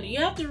Hollywood, you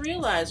have to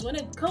realize when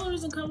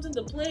colorism comes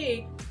into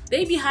play,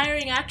 they be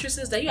hiring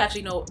actresses that you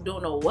actually don't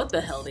know what the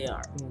hell they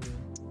are.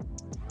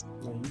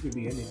 Mm-hmm. No, you could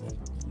be anything.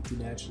 You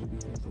can actually be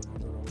anything. You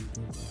don't know what you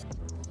can be.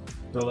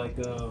 So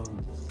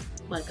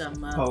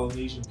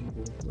Polynesian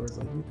people, where it's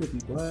like you could be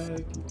Black. You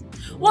could be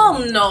Black. Well,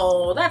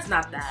 no, that's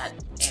not that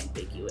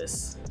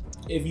ambiguous.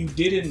 If you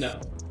didn't know.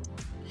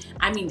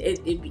 I mean,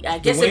 I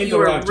guess Dwayne if you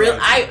were real,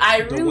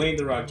 Dwayne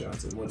The Rock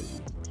Johnson. What is he?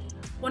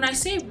 When I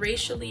say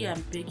racially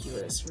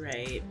ambiguous,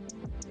 right?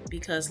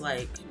 Because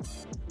how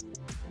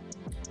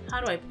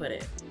do I put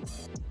it?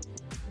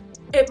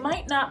 It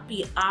might not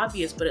be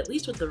obvious, but at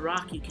least with The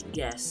Rock, you can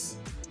guess.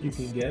 You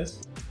can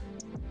guess?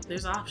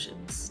 There's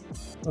options.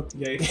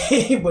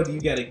 Okay, but you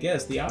gotta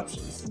guess the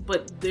options.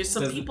 But there's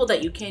some people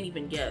that you can't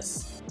even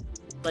guess.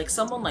 Like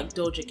someone like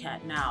Doja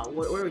Cat now.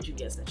 Where would you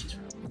guess that she's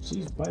from?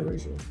 She's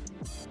biracial.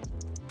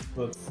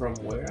 But from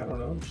where? I don't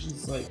know.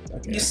 She's like...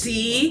 Okay, you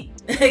see?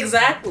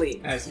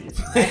 Exactly. I see your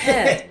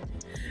point.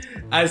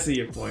 I see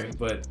your point,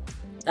 but...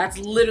 That's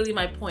literally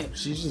my point.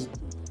 She's just...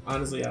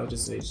 Honestly, I would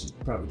just say she's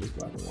probably just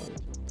Black and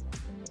white.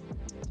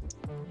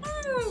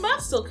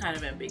 That's still kind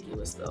of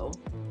ambiguous, though.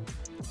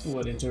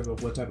 What, in terms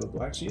of what type of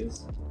Black she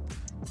is?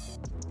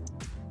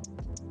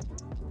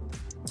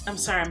 I'm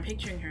sorry, I'm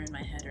picturing her in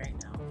my head right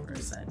now for a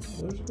sec.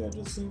 Doja Cat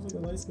just seems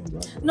like a light-skinned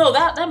Black girl. No,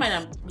 that might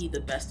not be the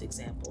best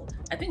example.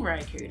 I think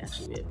Mariah Carey would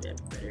actually be a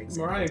better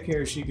example. Mariah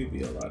Carey, she could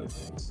be a lot of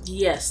things.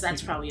 Yes,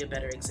 that's probably a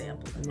better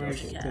example than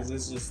Doja Cat. Because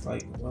it's just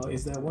like, well,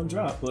 it's that one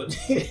drop, but...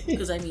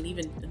 Because, I mean,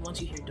 even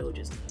once you hear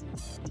Doja's name,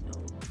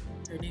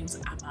 her name's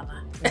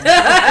Amala.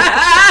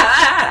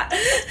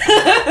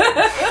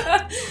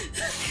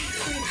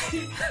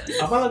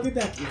 Amala, get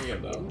that in here,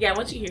 though. Yeah,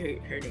 once you hear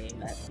her name,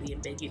 the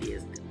ambiguity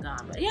is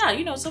gone. But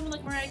yeah, someone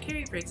like Mariah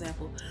Carey, for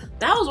example,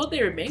 that was what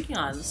they were banking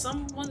on.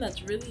 Someone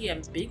that's really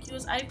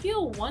ambiguous. I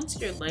feel once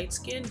you're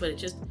light-skinned, but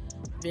it's just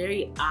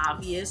very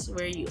obvious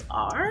where you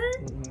are,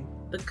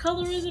 the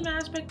colorism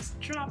aspect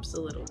drops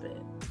a little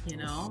bit,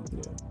 Yeah.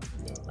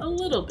 A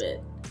little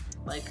bit.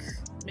 Like,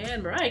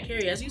 man, Mariah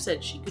Carey, as you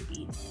said, she could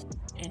be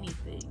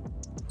anything.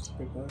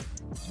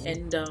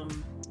 And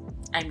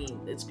I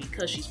mean, it's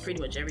because she's pretty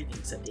much everything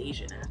except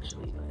Asian,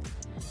 actually. But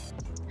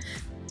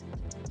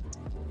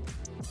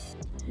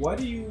Why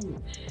do you?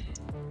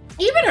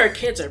 Even her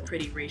kids are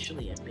pretty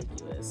racially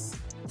ambiguous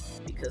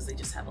because they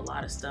just have a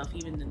lot of stuff.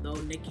 Even though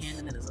Nick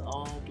Cannon is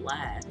all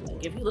black,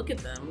 like if you look at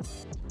them,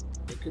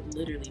 they could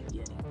literally be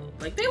anything.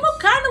 Like they look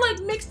kind of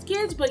like mixed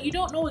kids, but you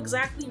don't know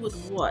exactly with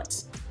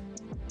what.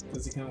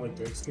 Does he kind of like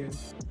Drake's skin?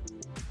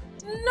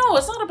 No,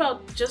 it's not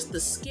about just the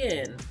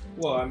skin.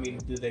 Well, I mean,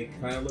 do they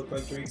kind of look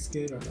like Drake's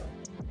kid or no?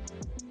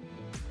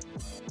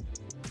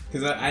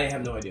 Because I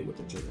have no idea what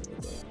the children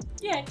look like.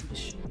 Yeah, I can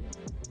just show you.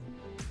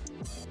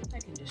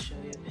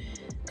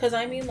 Because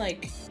I mean,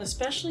 like,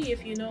 especially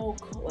if you know,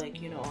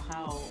 like, you know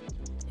how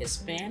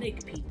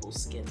Hispanic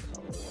people's skin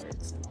color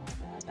works and all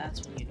that.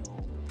 That's when you know.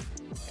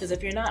 Because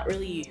if you're not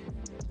really,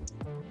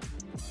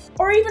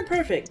 or even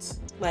perfect,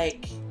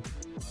 like,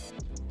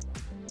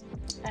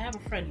 I have a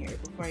friend here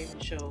before I even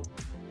show,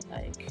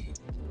 like,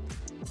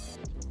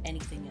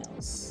 anything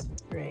else,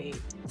 right?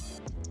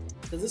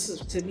 Because this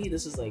is, to me,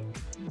 this is like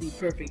the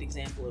perfect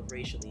example of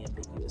racially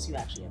ambiguous. You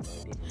actually have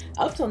no idea.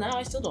 Up till now,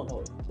 I still don't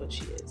know what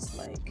she is.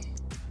 Like,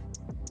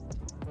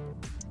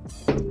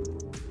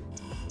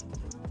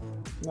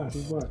 no,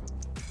 she's black.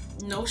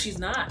 no, she's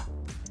not.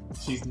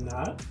 She's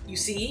not? You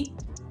see?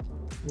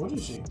 What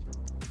is she?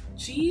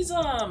 She's,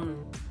 I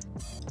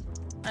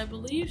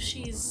believe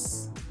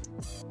she's,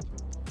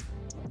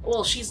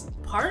 well, she's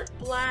part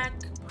black,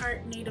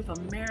 part Native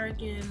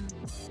American,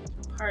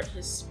 part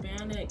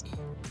Hispanic.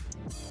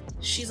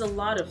 She's a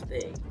lot of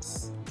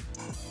things.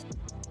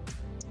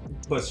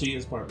 But she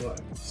is part black,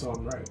 so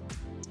I'm right.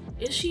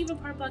 Is she even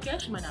part black? You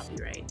actually might not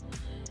be right.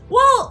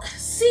 Well,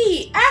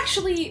 see,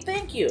 actually,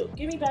 thank you.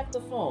 Give me back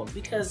the phone,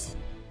 because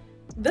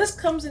this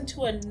comes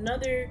into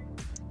another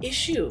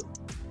issue.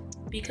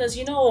 Because,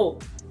 you know,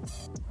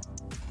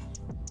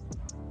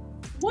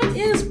 what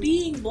is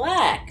being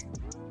black?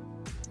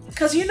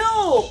 Because, you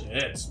know...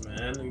 Shit,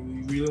 man.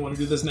 You really want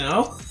to do this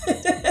now?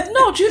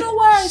 No, do you know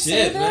why I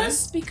say Shit,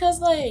 this? Man. Because,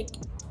 like,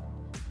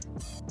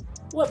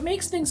 what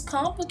makes things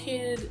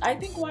complicated, I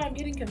think why I'm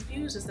getting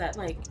confused is that,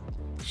 like,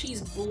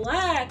 she's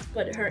black,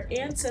 but her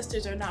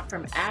ancestors are not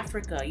from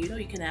Africa. You know,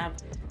 you can have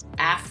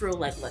Afro,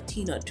 like,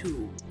 Latina,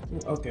 too.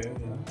 Okay,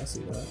 yeah, I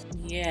see that.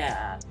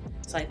 Yeah.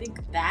 So I think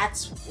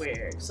that's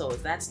where... So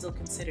is that still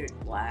considered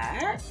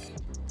black?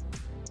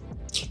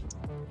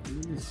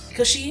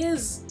 Because she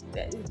is...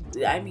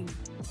 I mean,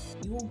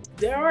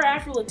 there are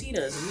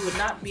Afro-Latinas, and you would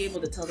not be able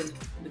to tell the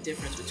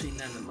difference between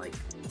them and, like,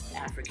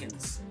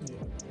 Africans. Yeah.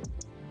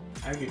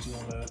 I get you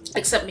on that.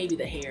 Except maybe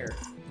the hair.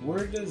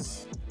 Where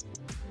does,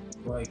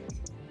 like,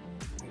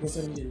 I guess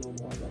I need to know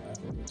more about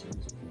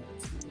Afro-Latinos.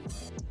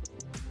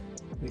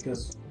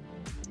 Because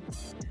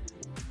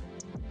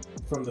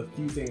from the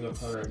few things I've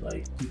heard,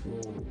 like,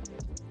 people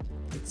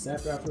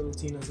accept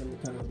Afro-Latinos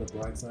and kind of the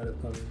black side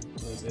of coming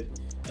towards it,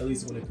 at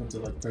least when it comes to,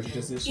 like,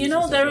 prejudice issues. You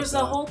know, there was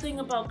like a whole thing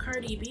about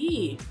Cardi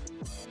B.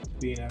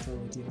 Being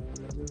Afro-Latino or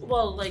whatever.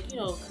 Well, like, you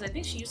know, because I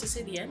think she used to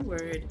say the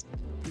N-word,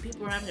 and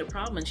people were having a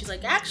problem, and she's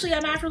like, actually,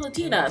 I'm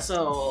Afro-Latina,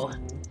 so...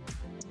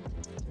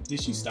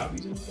 Did she stop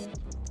using it though?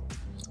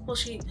 Well,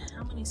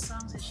 how many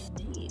songs has she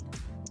made?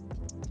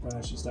 Why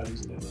has she stopped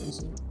using it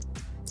recently?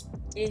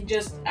 In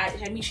just, I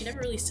mean, she never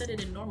really said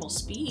it in normal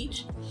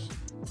speech.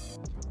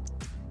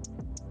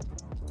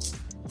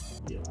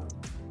 Yeah.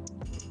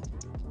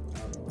 I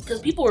don't know. Because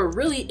people were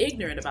really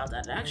ignorant about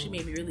that. It actually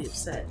made me really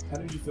upset. How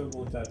did you feel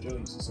when Fat Joe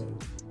used to say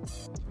it?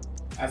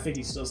 I think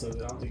he still says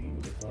it. I don't think he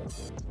gives a fuck.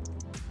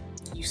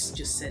 But... You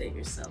just said it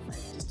yourself. I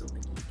just don't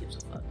think he gives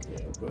a fuck.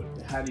 Yeah, but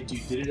how did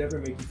it ever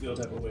make you feel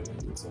type of way when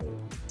you would say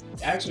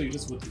it? Actually,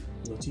 just with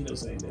Latino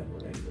saying that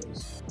word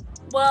anyways.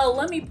 Well,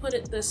 let me put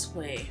it this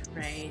way,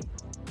 right?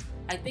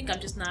 I think I'm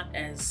just not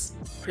as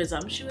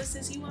presumptuous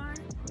as you are.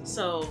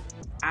 So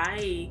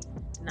I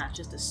not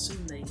just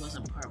assumed that he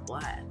wasn't part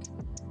black.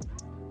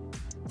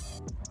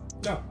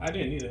 No, I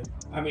didn't either.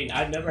 I mean,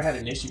 I never had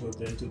an issue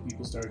with it until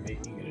people started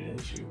making it an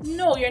issue.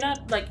 No, you're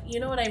not, like, you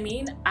know what I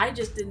mean? I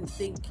just didn't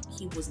think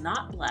he was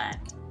not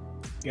black.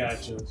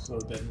 Gotcha. So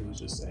then he was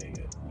just saying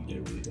it. You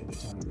didn't really take the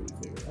time to really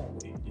figure, oh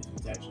wait, if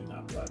he's actually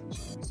not black, we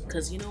shouldn't be saying.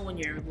 Because, you know, when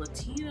you're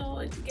Latino,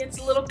 it gets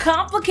a little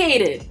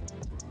complicated.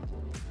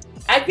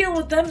 I feel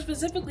with them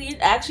specifically, it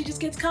actually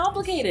just gets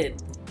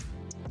complicated.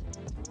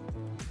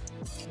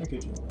 I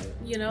get you on that.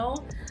 You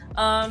know?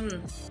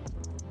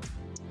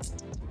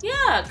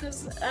 Yeah,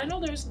 because I know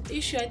there's an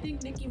issue. I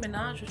think Nicki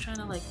Minaj was trying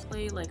to, like,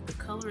 play, like, the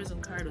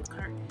colorism card with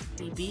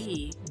Cardi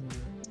B.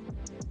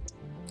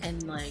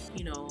 And, like,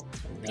 you know,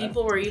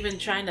 people were even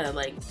trying to,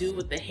 like, do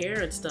with the hair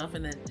and stuff.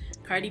 And then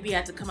Cardi B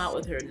had to come out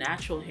with her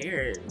natural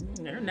hair.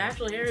 Her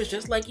natural hair is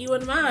just like you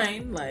and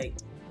mine. Like,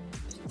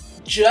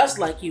 just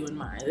like you and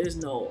mine. There's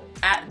no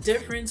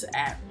difference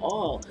at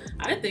all.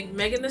 I think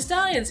Megan Thee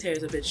Stallion's hair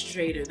is a bit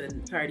straighter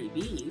than Cardi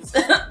B's.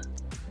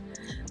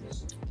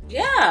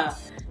 Yeah.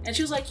 And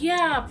she was like,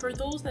 yeah, for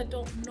those that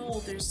don't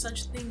know, there's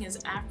such thing as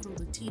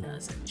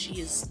Afro-Latinas, and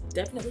she is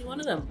definitely one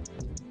of them.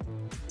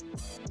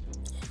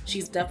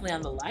 She's definitely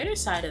on the lighter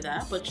side of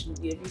that, but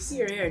if you see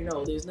her hair,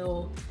 no, there's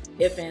no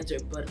ifs, ands, or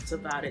buts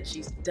about it.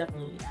 She's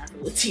definitely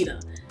Afro-Latina.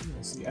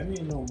 Yeah, see, I need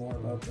to know more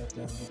about that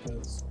then,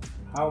 because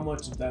how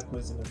much of that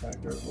plays in the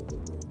factor of what we're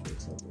willing to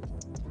accept?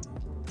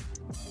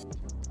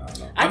 I don't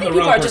know. I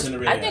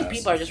think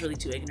people are just really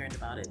too ignorant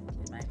about it,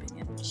 in my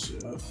opinion.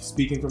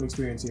 Speaking from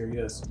experience here,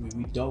 yes,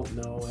 we don't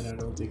know, and I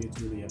don't think it's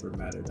really ever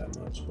mattered that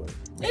much. But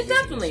it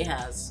definitely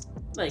has.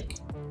 Like,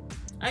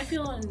 I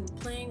feel in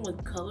playing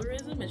with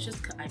colorism, it's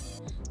just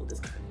this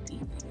Cardi B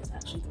thing is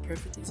actually the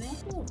perfect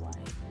example of why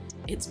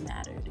it's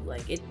mattered.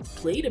 Like, it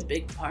played a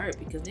big part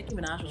because Nicki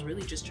Minaj was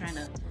really just trying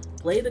to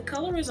play the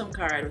colorism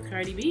card with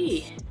Cardi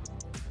B.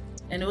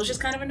 And it was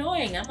just kind of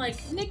annoying. I'm like,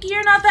 Nicki,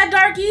 you're not that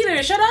dark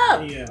either. Shut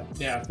up. Yeah,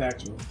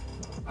 factual.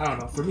 I don't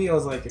know. For me, I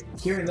was like,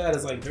 hearing that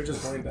is like, they're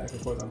just going back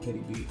and forth on petty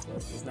beef. Like,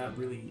 it's not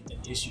really an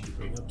issue to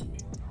bring up to me.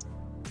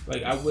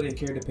 Like, I wouldn't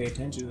care to pay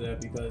attention to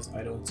that because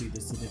I don't see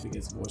the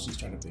significance of what she's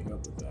trying to bring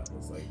up with that.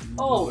 It's like,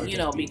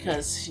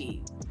 because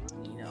she,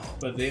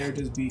 But they are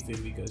just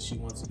beefing because she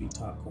wants to be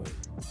top queen.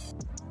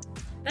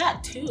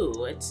 That too.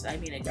 That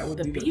would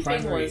be the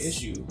primary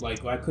issue.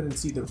 Like, I couldn't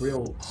see the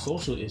real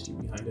social issue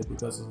behind it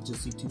because I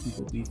just see two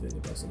people beefing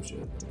about some shit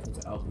when it comes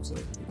to album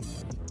sales and making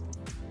money.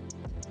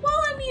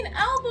 Well,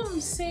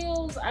 album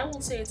sales, I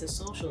won't say it's a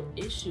social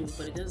issue,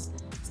 but it does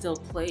still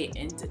play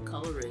into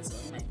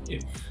colorism.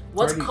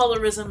 What's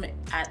colorism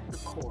at the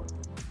core?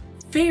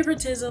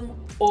 Favoritism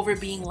over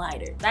being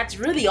lighter. That's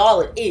really all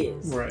it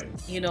is. Right.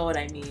 You know what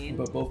I mean?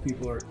 But both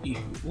people are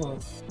equal. Well,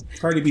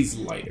 Cardi B's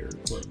lighter,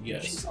 but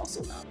yes. She's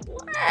also not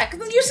black.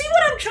 You see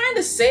what I'm trying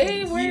to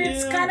say? Where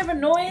it's kind of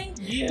annoying?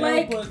 Yeah, but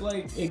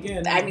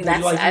again, that's you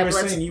were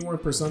saying, you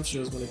weren't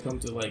presumptuous when it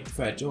comes to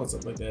Fat Joe and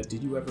stuff like that.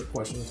 Did you ever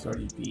question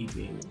Cardi B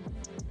being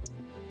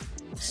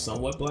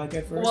somewhat black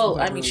at first? Well,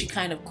 she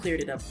kind of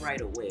cleared it up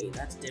right away.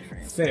 That's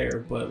different. Fair,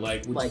 but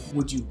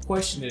would you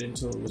question it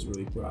until it was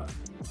really brought?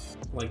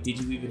 Like,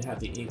 did you even have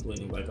the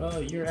inkling? Like,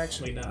 oh, you're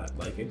actually not.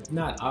 Like, it's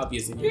not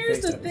obvious in your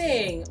face. Here's the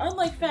thing.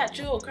 Unlike Fat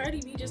Joe,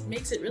 Cardi B just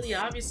makes it really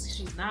obvious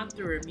she's not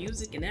through her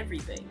music and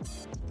everything.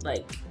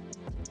 Like,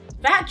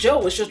 Fat Joe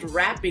was just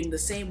rapping the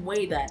same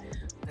way that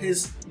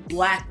his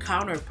black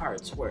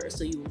counterparts were,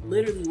 so you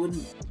literally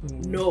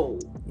wouldn't know.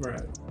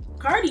 Right.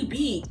 Cardi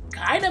B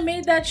kind of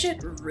made that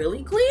shit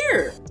really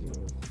clear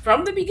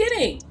from the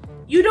beginning.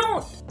 You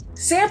don't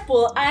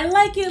sample "I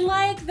like it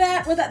like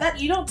that" without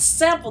that. You don't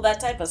sample that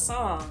type of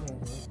song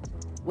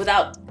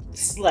without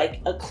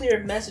a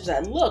clear message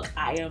that, look,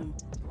 I am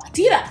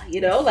Latina.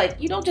 You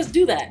don't just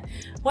do that.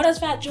 When has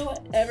Fat Joe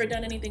ever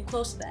done anything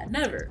close to that?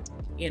 Never.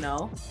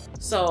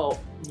 So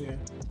yeah,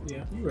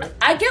 you're right.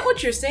 I get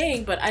what you're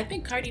saying, but I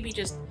think Cardi B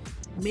just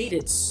made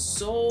it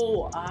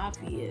so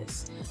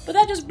obvious. But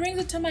that just brings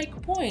it to my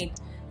point.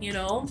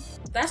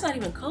 That's not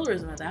even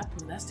colorism at that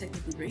point. That's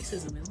technically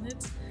racism, isn't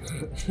it?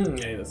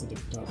 Hey, that's a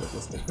different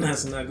topic.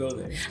 Let's not go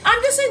there.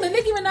 I'm just saying the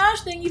Nicki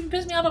Minaj thing even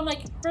pissed me off. I'm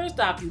like, first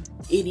off, you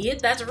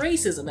idiot, that's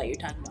racism that you're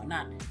talking about,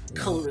 not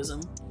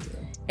colorism.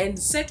 Yeah. And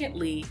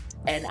secondly,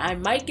 and I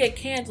might get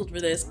canceled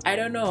for this, I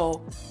don't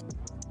know,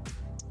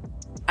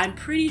 I'm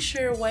pretty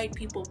sure white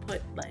people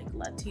put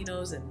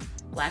Latinos and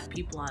black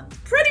people on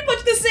pretty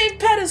much the same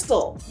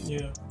pedestal.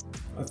 Yeah.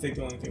 I think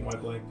the only thing why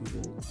black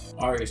people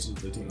are issues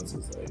with Latinos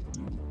is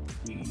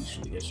we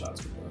usually get shots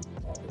from them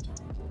all the time.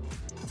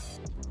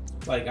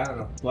 I don't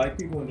know. Black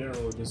people in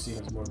general are just seen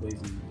as more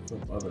lazy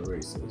from other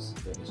races.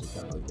 Then it's just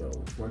kind of yo,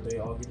 weren't they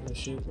all giving a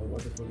shit?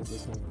 What the fuck is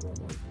this coming from?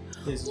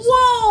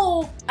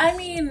 Whoa!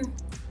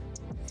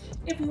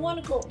 If we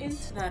want to go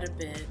into that a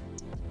bit,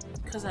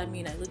 because I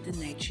lived in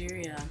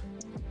Nigeria,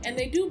 and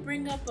they do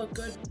bring up a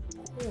good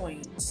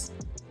point,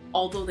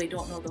 although they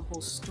don't know the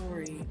whole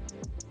story.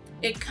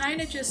 It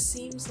kind of just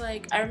seems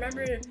like, I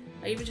remember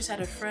I even just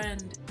had a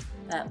friend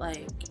that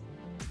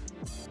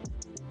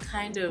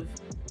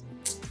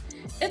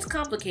it's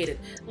complicated.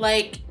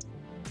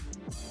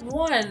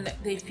 One,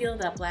 they feel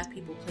that black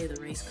people play the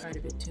race card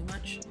a bit too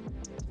much.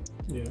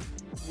 Yeah.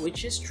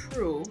 Which is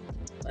true.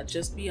 Let's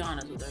just be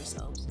honest with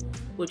ourselves.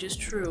 Which is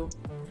true.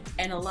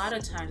 And a lot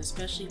of times,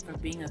 especially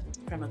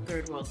from a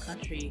third world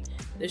country,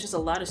 there's just a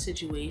lot of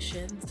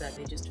situations that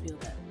they just feel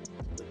that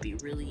would be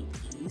really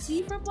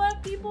easy for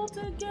black people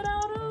to get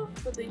out of,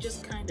 but they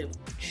just kind of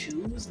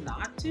choose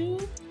not to.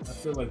 I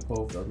feel like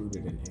both are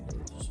rooted in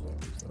ignorance.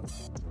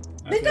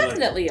 They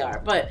definitely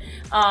are, but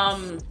I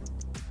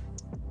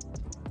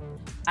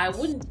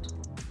wouldn't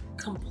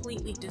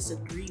completely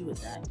disagree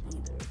with that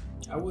either.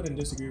 I wouldn't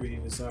disagree with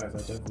either side. I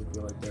definitely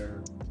feel like there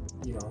are,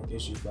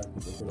 issues black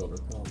people could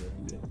overcome if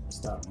we didn't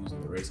stop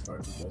using the race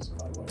card to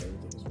justify why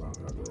everything is wrong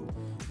in our world.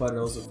 But I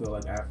also feel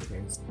like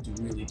Africans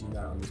really do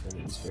not understand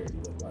the disparity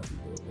that black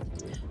people have been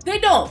through. They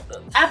don't.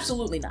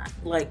 Absolutely not.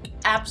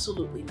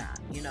 Absolutely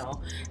not.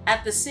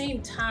 At the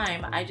same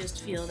time, I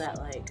just feel that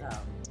I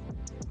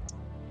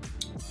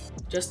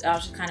was just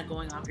kind of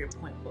going off your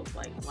point of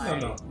why.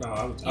 No.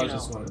 I was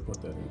just wanting to put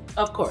that in.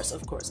 Of course,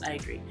 I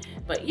agree.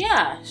 But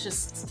yeah, it's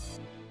just.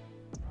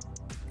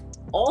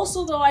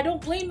 Also, though, I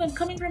don't blame them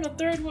coming from a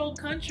third world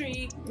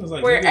country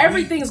where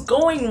everything's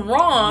going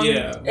wrong.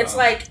 Yeah, it's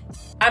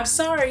I'm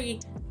sorry,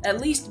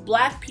 at least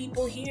black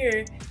people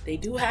here, they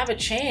do have a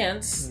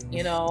chance,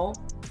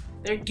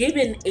 They're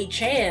given a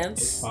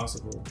chance. It's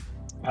possible.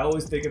 I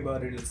always think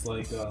about it as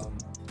like,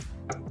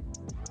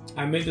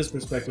 I made this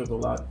perspective a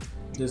lot.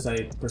 This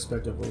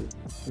perspective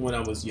of when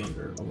I was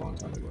younger, a long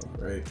time ago,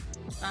 right?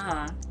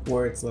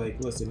 Where it's like,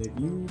 listen, if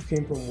you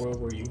came from a world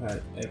where you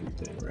had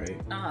everything, right?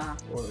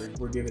 Or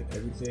were given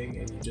everything,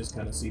 and you just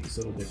kind of see the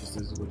subtle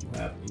differences of what you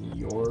have in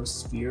your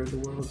sphere of the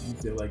world, you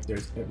feel like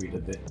there's every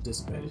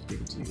disadvantage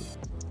given to you.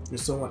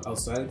 There's someone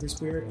outside of your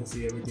sphere and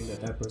see everything that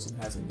that person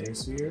has in their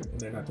sphere, and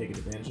they're not taking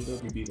advantage of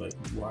it, you'd be like,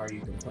 why are you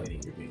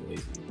complaining? You're being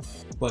lazy.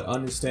 But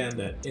understand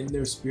that in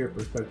their sphere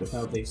perspective,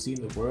 how they've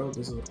seen the world,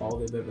 this is all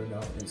they've ever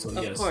known. And so,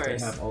 yes, they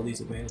have all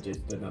these advantages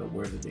they're not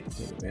aware that they can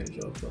take advantage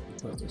of, but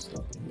because they're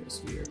stuck in their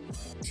sphere,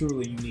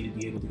 truly you need to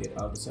be able to get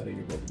outside of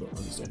your bubble to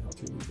understand how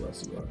truly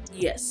blessed you are.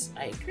 Yes,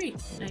 I agree.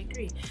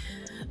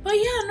 But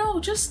yeah, no,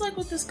 just like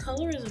with this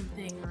colorism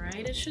thing,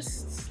 right? It's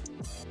just...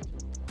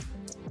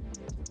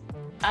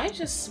 I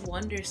just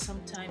wonder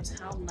sometimes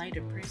how light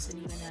a person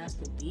even has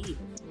to be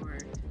before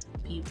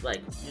people,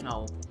 like, you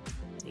know,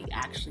 they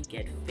actually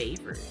get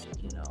favored.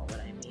 You know what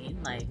I mean?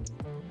 Like,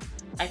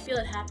 I feel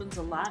it happens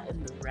a lot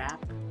in the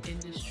rap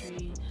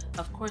industry.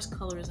 Of course,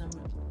 colorism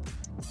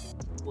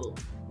will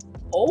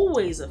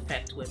always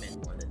affect women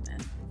more than men.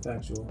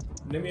 Factual.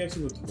 Let me ask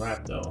you with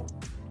rap though.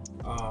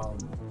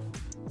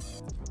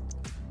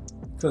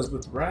 Because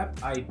with rap,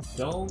 I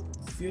don't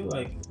feel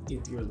like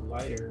if you're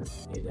lighter,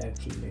 it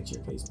actually makes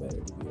your case better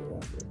to be a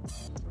rapper.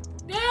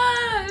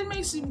 Yeah, it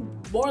makes you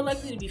more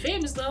likely to be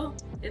famous though.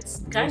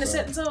 It's kind of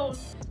set in stone.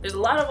 There's a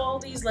lot of all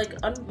these like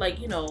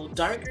you know,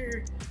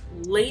 darker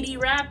lady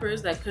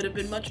rappers that could have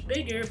been much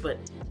bigger, but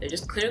they're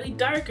just clearly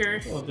darker.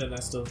 Well, then I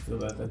still feel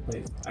that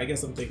plays. I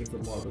guess I'm thinking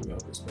from more of a male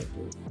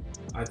perspective.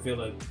 I feel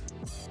like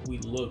we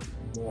look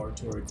more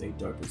towards a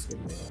darker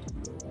skinned male to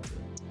be a rapper.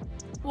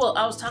 Well,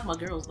 I was talking about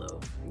girls though.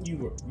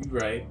 You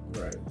right.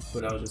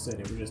 But I was just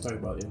saying, if we're just talking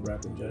about in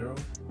rap in general,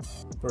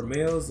 for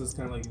males, it's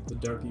kind of like the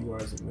darker you are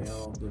as a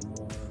male, the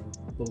more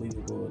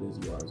believable it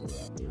is you are as a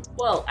rapper.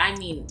 Well, I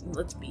mean,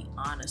 let's be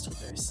honest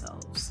with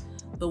ourselves.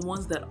 The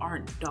ones that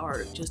aren't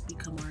dark just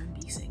become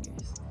R&B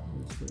singers.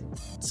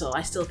 So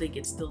I still think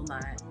it's still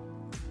not.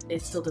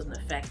 It still doesn't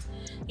affect.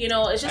 You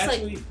know, it's just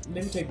actually,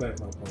 let me take back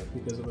my point,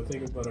 because if I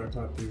think about our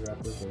top 3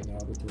 rappers right now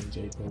between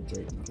J. Cole,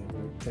 Drake, and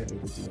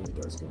Kendrick is the only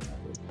dark skinned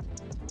rapper.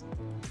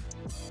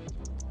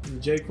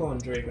 J. Cole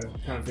and Drake, I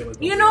kind of feel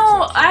like... You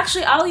know,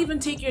 actually, I'll even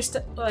take your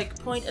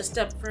point a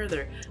step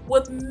further.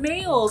 With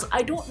males,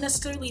 I don't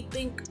necessarily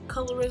think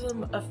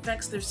colorism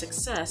affects their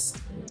success.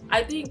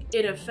 I think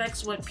it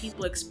affects what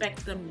people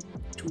expect them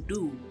to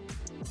do.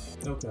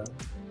 Okay.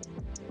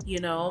 You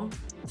know?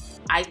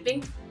 I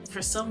think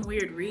for some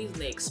weird reason,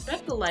 they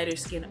expect the lighter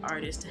skinned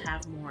artist to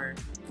have more...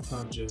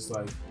 conscious,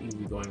 like,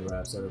 easygoing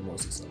raps that are more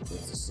successful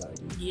in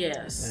society.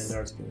 Yes. And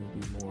dark skin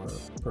would be more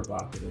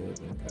provocative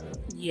and kind of...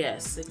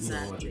 Yes,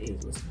 exactly. You know,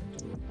 kids listening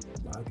to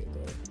it. I get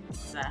that.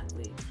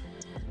 Exactly.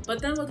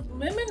 But then with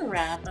women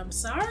rap, I'm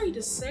sorry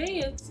to say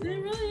it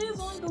really is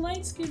only the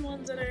light skinned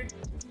ones that are...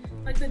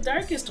 Like, the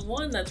darkest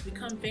one that's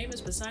become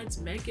famous besides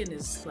Megan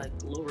is, like,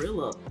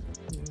 Glorilla.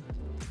 Yeah.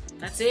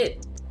 That's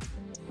it.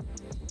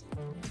 I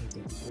don't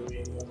think there's really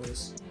any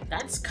others.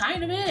 That's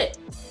kind of it.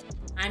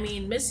 I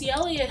mean, Missy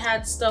Elliott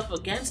had stuff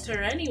against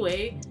her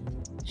anyway.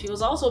 She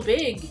was also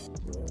big.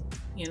 Yeah.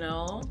 You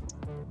know?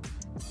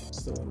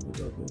 Still one of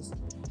the dopest.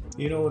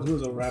 You know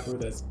who's a rapper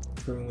that's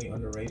criminally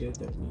underrated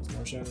that needs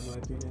more shine in my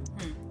opinion?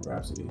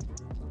 Rhapsody.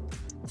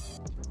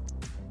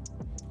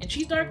 And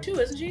she's dark too,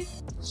 isn't she?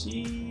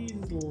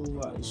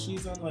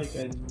 She's on like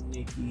a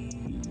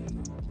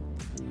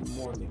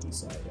more Nicki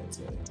side, I'd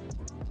say.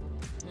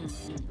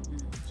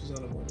 She's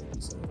on a more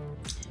Nicki side.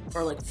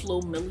 Or like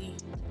Flo Milli.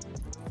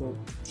 Flo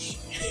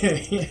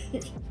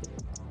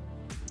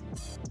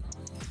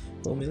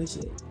Milli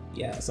shit.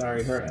 Yeah,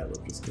 sorry, her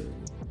ad-lib just killed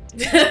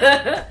me.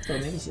 Flo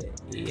Milli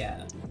shit.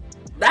 Yeah.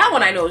 That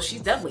one I know,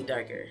 she's definitely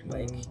darker.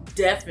 Like,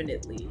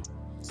 definitely.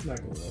 It's not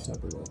gonna be that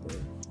type of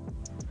rapper.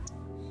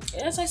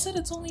 As I said,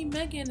 it's only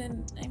Megan,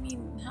 and I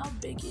mean, how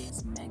big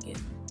is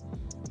Megan?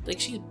 Like,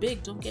 she's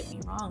big, don't get me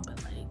wrong,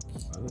 but like...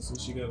 Honestly,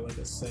 she got like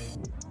a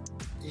sing.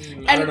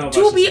 And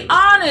to be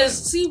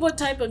honest, see what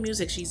type of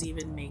music she's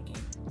even making.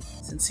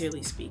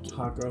 Sincerely speaking.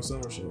 Hot girl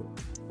summer shit.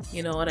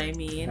 You know what I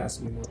mean? It has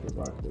to be more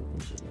provocative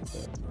and shit like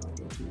that. No, I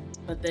get you.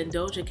 But then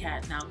Doja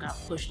Cat now got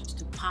pushed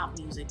to pop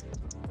music.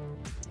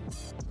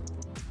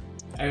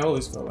 I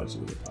always felt like she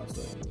was a pop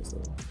star in this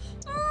though.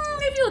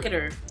 If you look at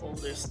her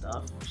older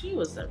stuff, she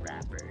was a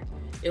rapper.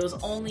 It was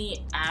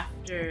only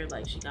after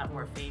like she got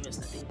more famous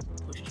that they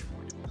pushed her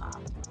more to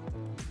pop.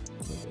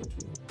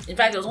 In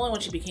fact, it was only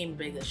when she became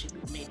big that she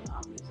made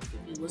pop music.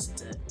 If you listen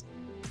to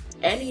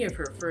any of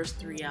her first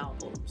 3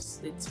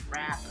 albums, it's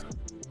rap.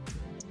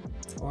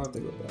 I'll have to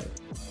go back.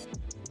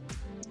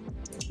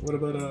 What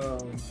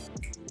about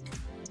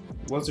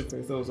what's her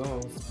face? Those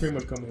songs pretty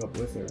much coming up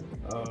with her.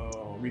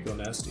 Rico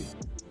Nasty.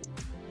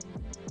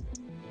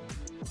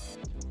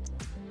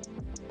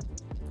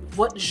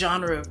 what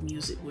genre of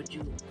music would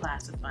you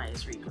classify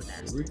as Rico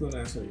Nasty? Rico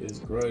Nasty is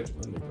grudge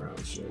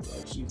underground shit.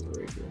 Like, she's a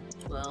rager.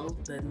 Well,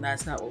 then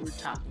that's not what we're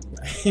talking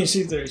about.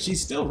 She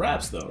still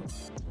raps though.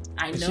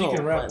 I know. She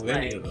can rap with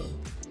any of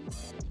them.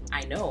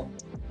 I know,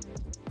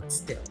 but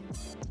still,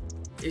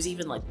 there's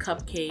even like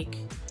Cupcake.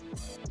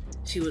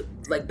 She would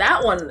like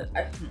that one.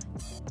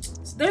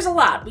 There's a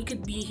lot. We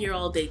could be here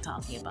all day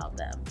talking about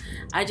them.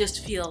 I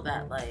just feel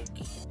that like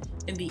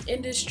in the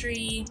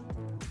industry,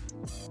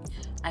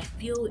 I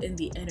feel in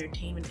the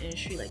entertainment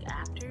industry, like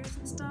actors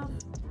and stuff.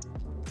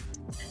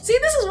 See,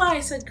 this is why I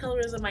said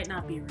colorism might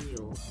not be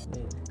real.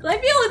 Because I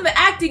feel in the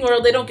acting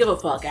world, they don't give a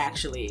fuck,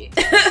 actually.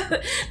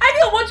 I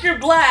feel once you're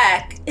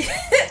black,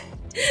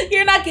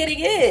 you're not getting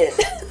in.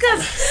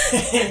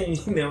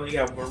 Because they only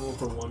got room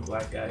for one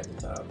black guy at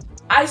the top.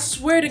 I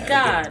swear to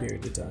God.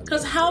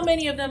 Because how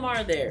many of them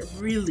are there,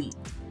 really?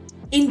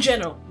 In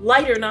general,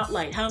 light or not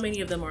light, how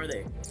many of them are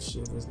there?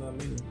 Shit, there's not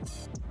many.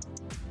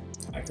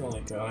 I can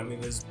only count. I mean,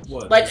 there's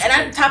what? Like, and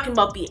I'm talking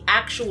about the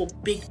actual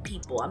big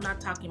people. I'm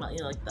not talking about,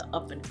 like the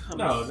up and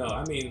coming. No.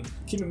 I mean,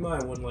 keep in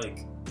mind when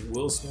like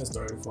Will Smith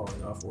started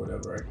falling off or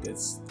whatever,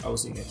 I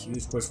was seeing a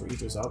huge push for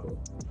Idris Elba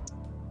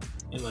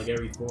in like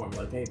every form.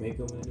 Like, hey, make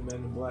him a new Man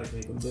in Black,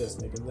 make him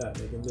this, make him that,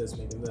 make him this,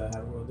 make him that,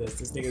 have him on this.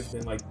 This nigga's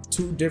been like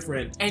two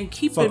different and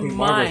keep fucking in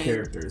Marvel mind,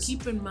 characters.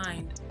 Keep in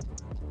mind,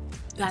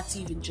 that's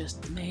even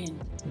just the man.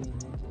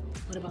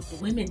 Mm-hmm. What about the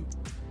women?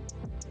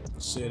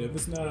 Shit, if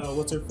it's not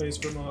what's her face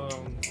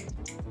from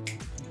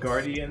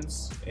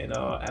Guardians and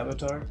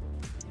Avatar,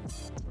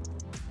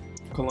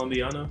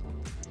 Colombiana.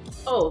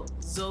 Oh,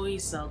 Zoe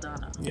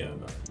Saldana. Yeah,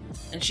 no.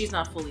 And she's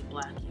not fully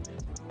black even.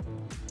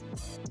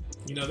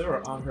 You know, they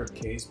were on her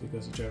case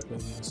because she tried to play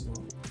Nina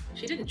Simone.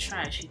 She didn't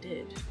try, she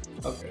did.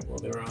 Okay, well,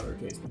 they were on her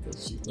case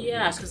because she played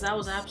Yeah, because that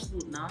was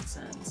absolute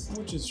nonsense.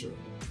 Which is true.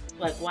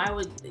 Like, why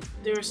would...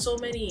 There are so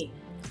many...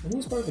 Who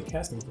was part of the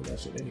casting for that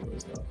shit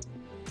anyways, though?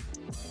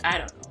 I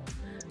don't know.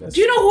 Do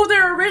you know who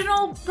their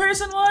original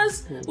person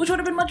was? Who? Which would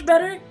have been much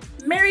better?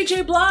 Mary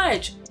J.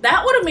 Blige.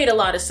 That would have made a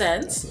lot of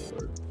sense.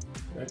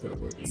 That could have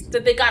worked easy.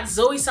 That they got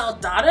Zoe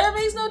Saldana, it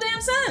makes no damn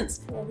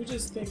sense. Well, we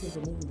just think if the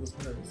movie was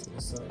her, it's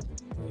gonna suck.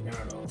 Like, I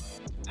don't know.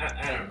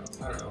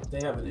 I don't know. They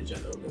have an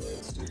agenda over there.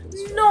 It's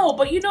stupid. No,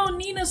 but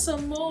Nina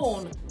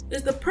Simone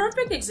is the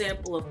perfect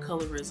example of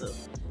colorism.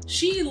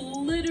 She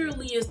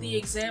literally is the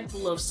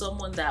example of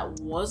someone that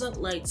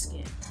wasn't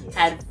light-skinned,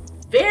 had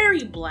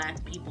very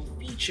black people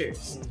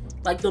features. Mm-hmm.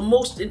 Like the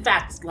most, in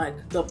fact,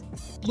 like the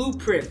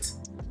blueprint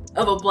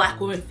of a black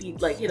woman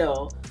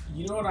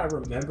You know what I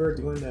remember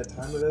during that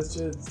time of that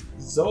shit?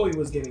 Zoe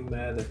was getting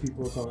mad that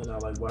people were calling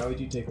out, like, why would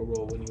you take a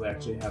role when you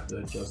actually have to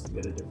adjust and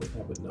get a different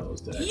type of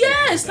nose?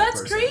 Yes,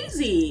 that's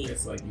crazy.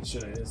 It's like, you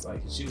shouldn't. It's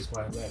like, she was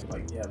fighting back,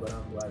 like, yeah, but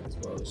I'm black as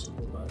well. This shit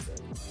was not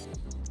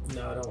like,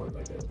 no, I don't work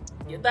like that.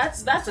 Yeah,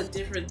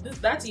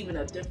 that's even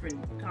a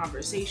different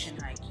conversation,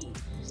 high key.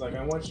 It's like,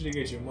 I want you to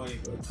get your money,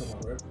 but come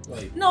on,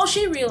 like. No,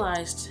 she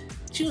realized,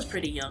 she was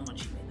pretty young when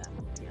she made that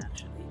movie,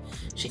 actually.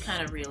 She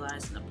kind of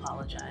realized and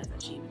apologized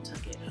that she even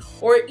took it.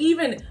 Or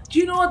even, do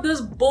you know what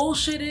this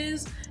bullshit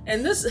is?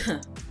 And this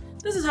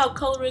is how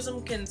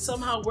colorism can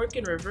somehow work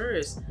in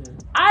reverse.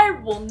 I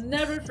will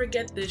never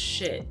forget this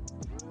shit.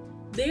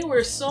 They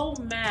were so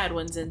mad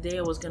when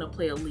Zendaya was gonna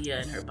play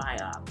Aaliyah in her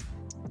biop.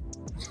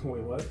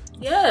 Wait, what?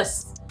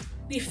 Yes.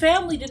 The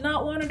family did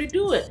not want her to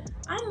do it.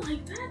 I'm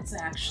like, that's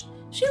actually...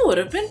 She would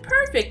have been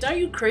perfect. Are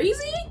you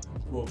crazy?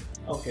 Well,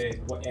 okay.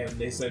 And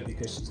they said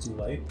because she's too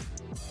light?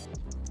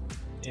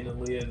 And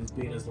Aaliyah is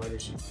being as light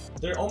as she...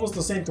 They're almost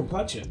the same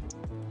complexion.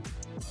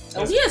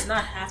 Aaliyah is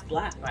not half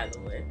black, by the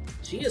way.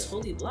 She is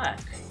fully black.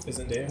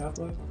 Isn't Zendaya half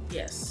black?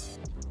 Yes.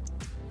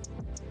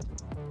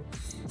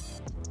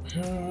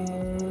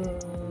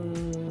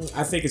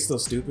 I think it's still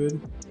stupid,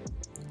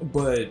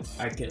 but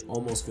I can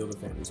almost feel the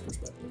family's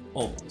perspective.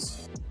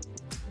 Almost.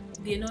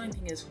 The annoying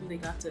thing is who they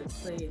got to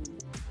play in,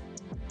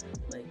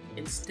 like,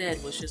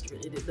 instead was just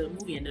really, the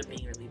movie ended up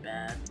being really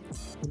bad.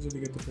 Who did they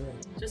get to play?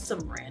 Just some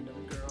random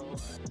girl.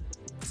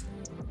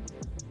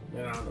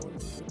 Man, I don't know what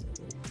they did.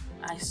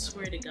 I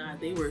swear to God,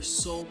 they were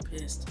so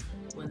pissed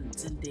when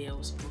Zendaya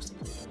was supposed to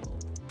play the role.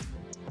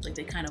 Like,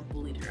 they kind of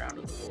bullied her out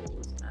of the role,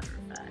 as a matter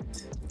of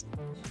fact.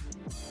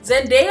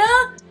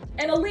 Zendaya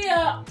and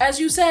Aaliyah, as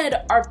you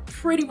said, are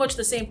pretty much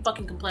the same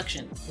fucking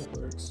complexion. It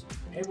works.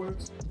 It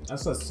works.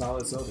 That's a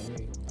solid sell to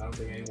me. I don't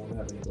think anyone would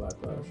have any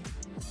backlash.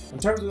 In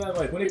terms of that,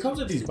 like, when it comes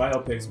to these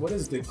biopics, what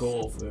is the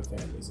goal for the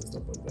families and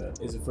stuff like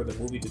that? Is it for the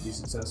movie to be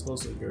successful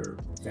so your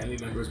family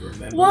members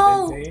remember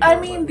their fame? I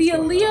mean, the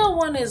Aaliyah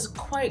one is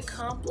quite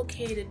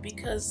complicated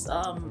because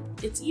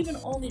it's even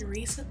only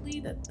recently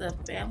that the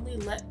family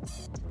let,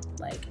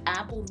 like,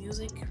 Apple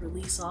Music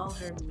release all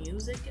her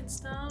music and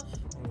stuff.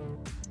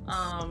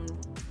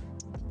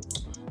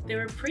 They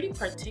were pretty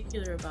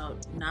particular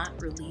about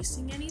not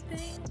releasing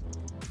anything.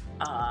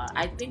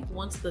 I think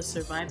once the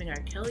Surviving R.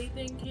 Kelly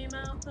thing came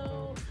out,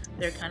 though,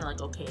 they're kind of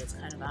like, okay, it's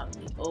kind of out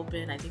in the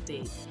open. I think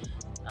they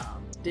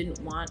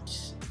didn't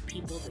want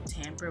people to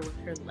tamper with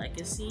her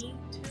legacy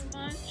too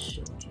much.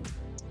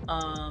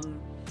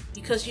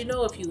 Because you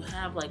know, if you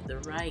have like the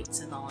rights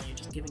and all, and you're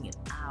just giving it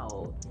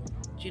out,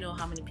 do you know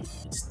how many people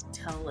could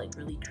tell like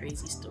really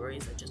crazy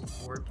stories that just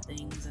warp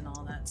things and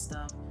all that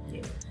stuff?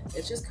 Yeah.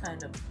 It's just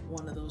kind of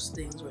one of those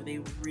things where they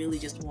really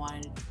just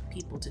wanted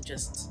people to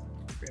just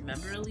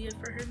remember Aaliyah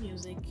for her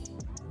music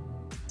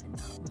and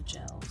not much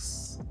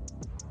else.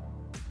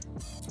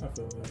 I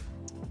feel that.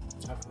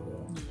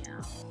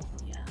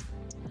 Yeah.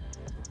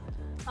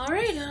 All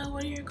right.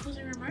 What are your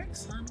closing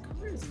remarks on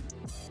colorism?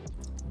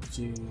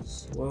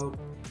 Jeez. Well,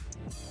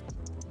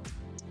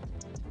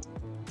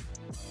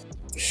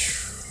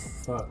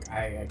 fuck.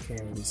 I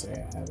can't really say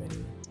I have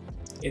any.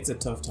 It's a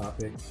tough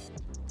topic.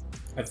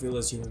 I feel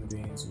as human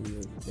beings, we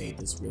have made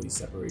this really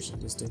separation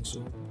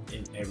distinction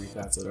in every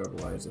facet of our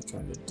lives of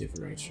trying to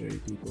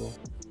differentiate people.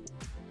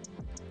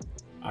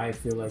 I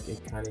feel like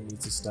it kind of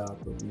needs to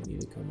stop, but we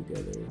need to come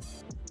together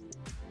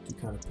to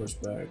kind of push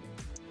back.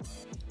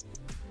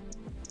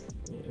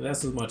 Yeah,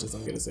 that's as much as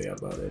I'm gonna say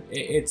about it.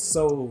 It's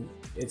too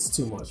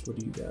much. What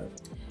do you got?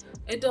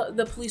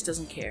 The police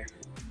doesn't care.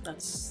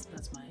 That's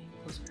my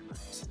closing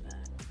remarks to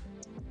that.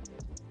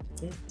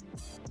 Okay.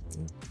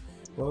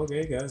 Well,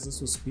 okay, guys,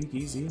 this was Speak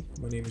Easy.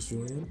 My name is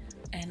Julian.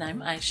 And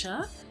I'm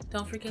Aisha.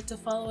 Don't forget to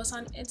follow us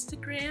on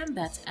Instagram.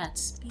 That's at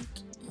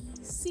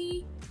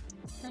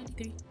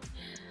SpeakEasy93.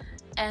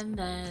 And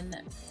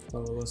then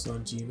follow us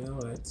on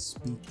Gmail at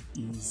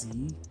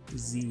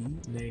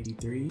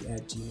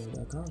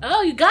speakeasyz93@gmail.com.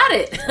 Oh, you got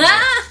it.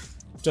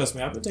 Trust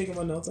me, I've been taking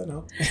my notes, I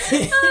know.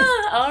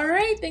 All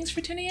right. Thanks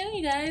for tuning in,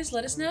 you guys.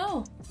 Let us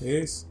know.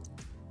 Peace.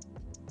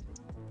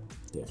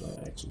 Yeah,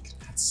 I actually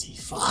cannot see.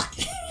 Fuck.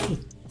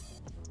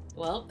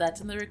 Well,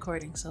 that's in the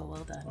recording, so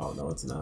well done. Oh, no, it's not.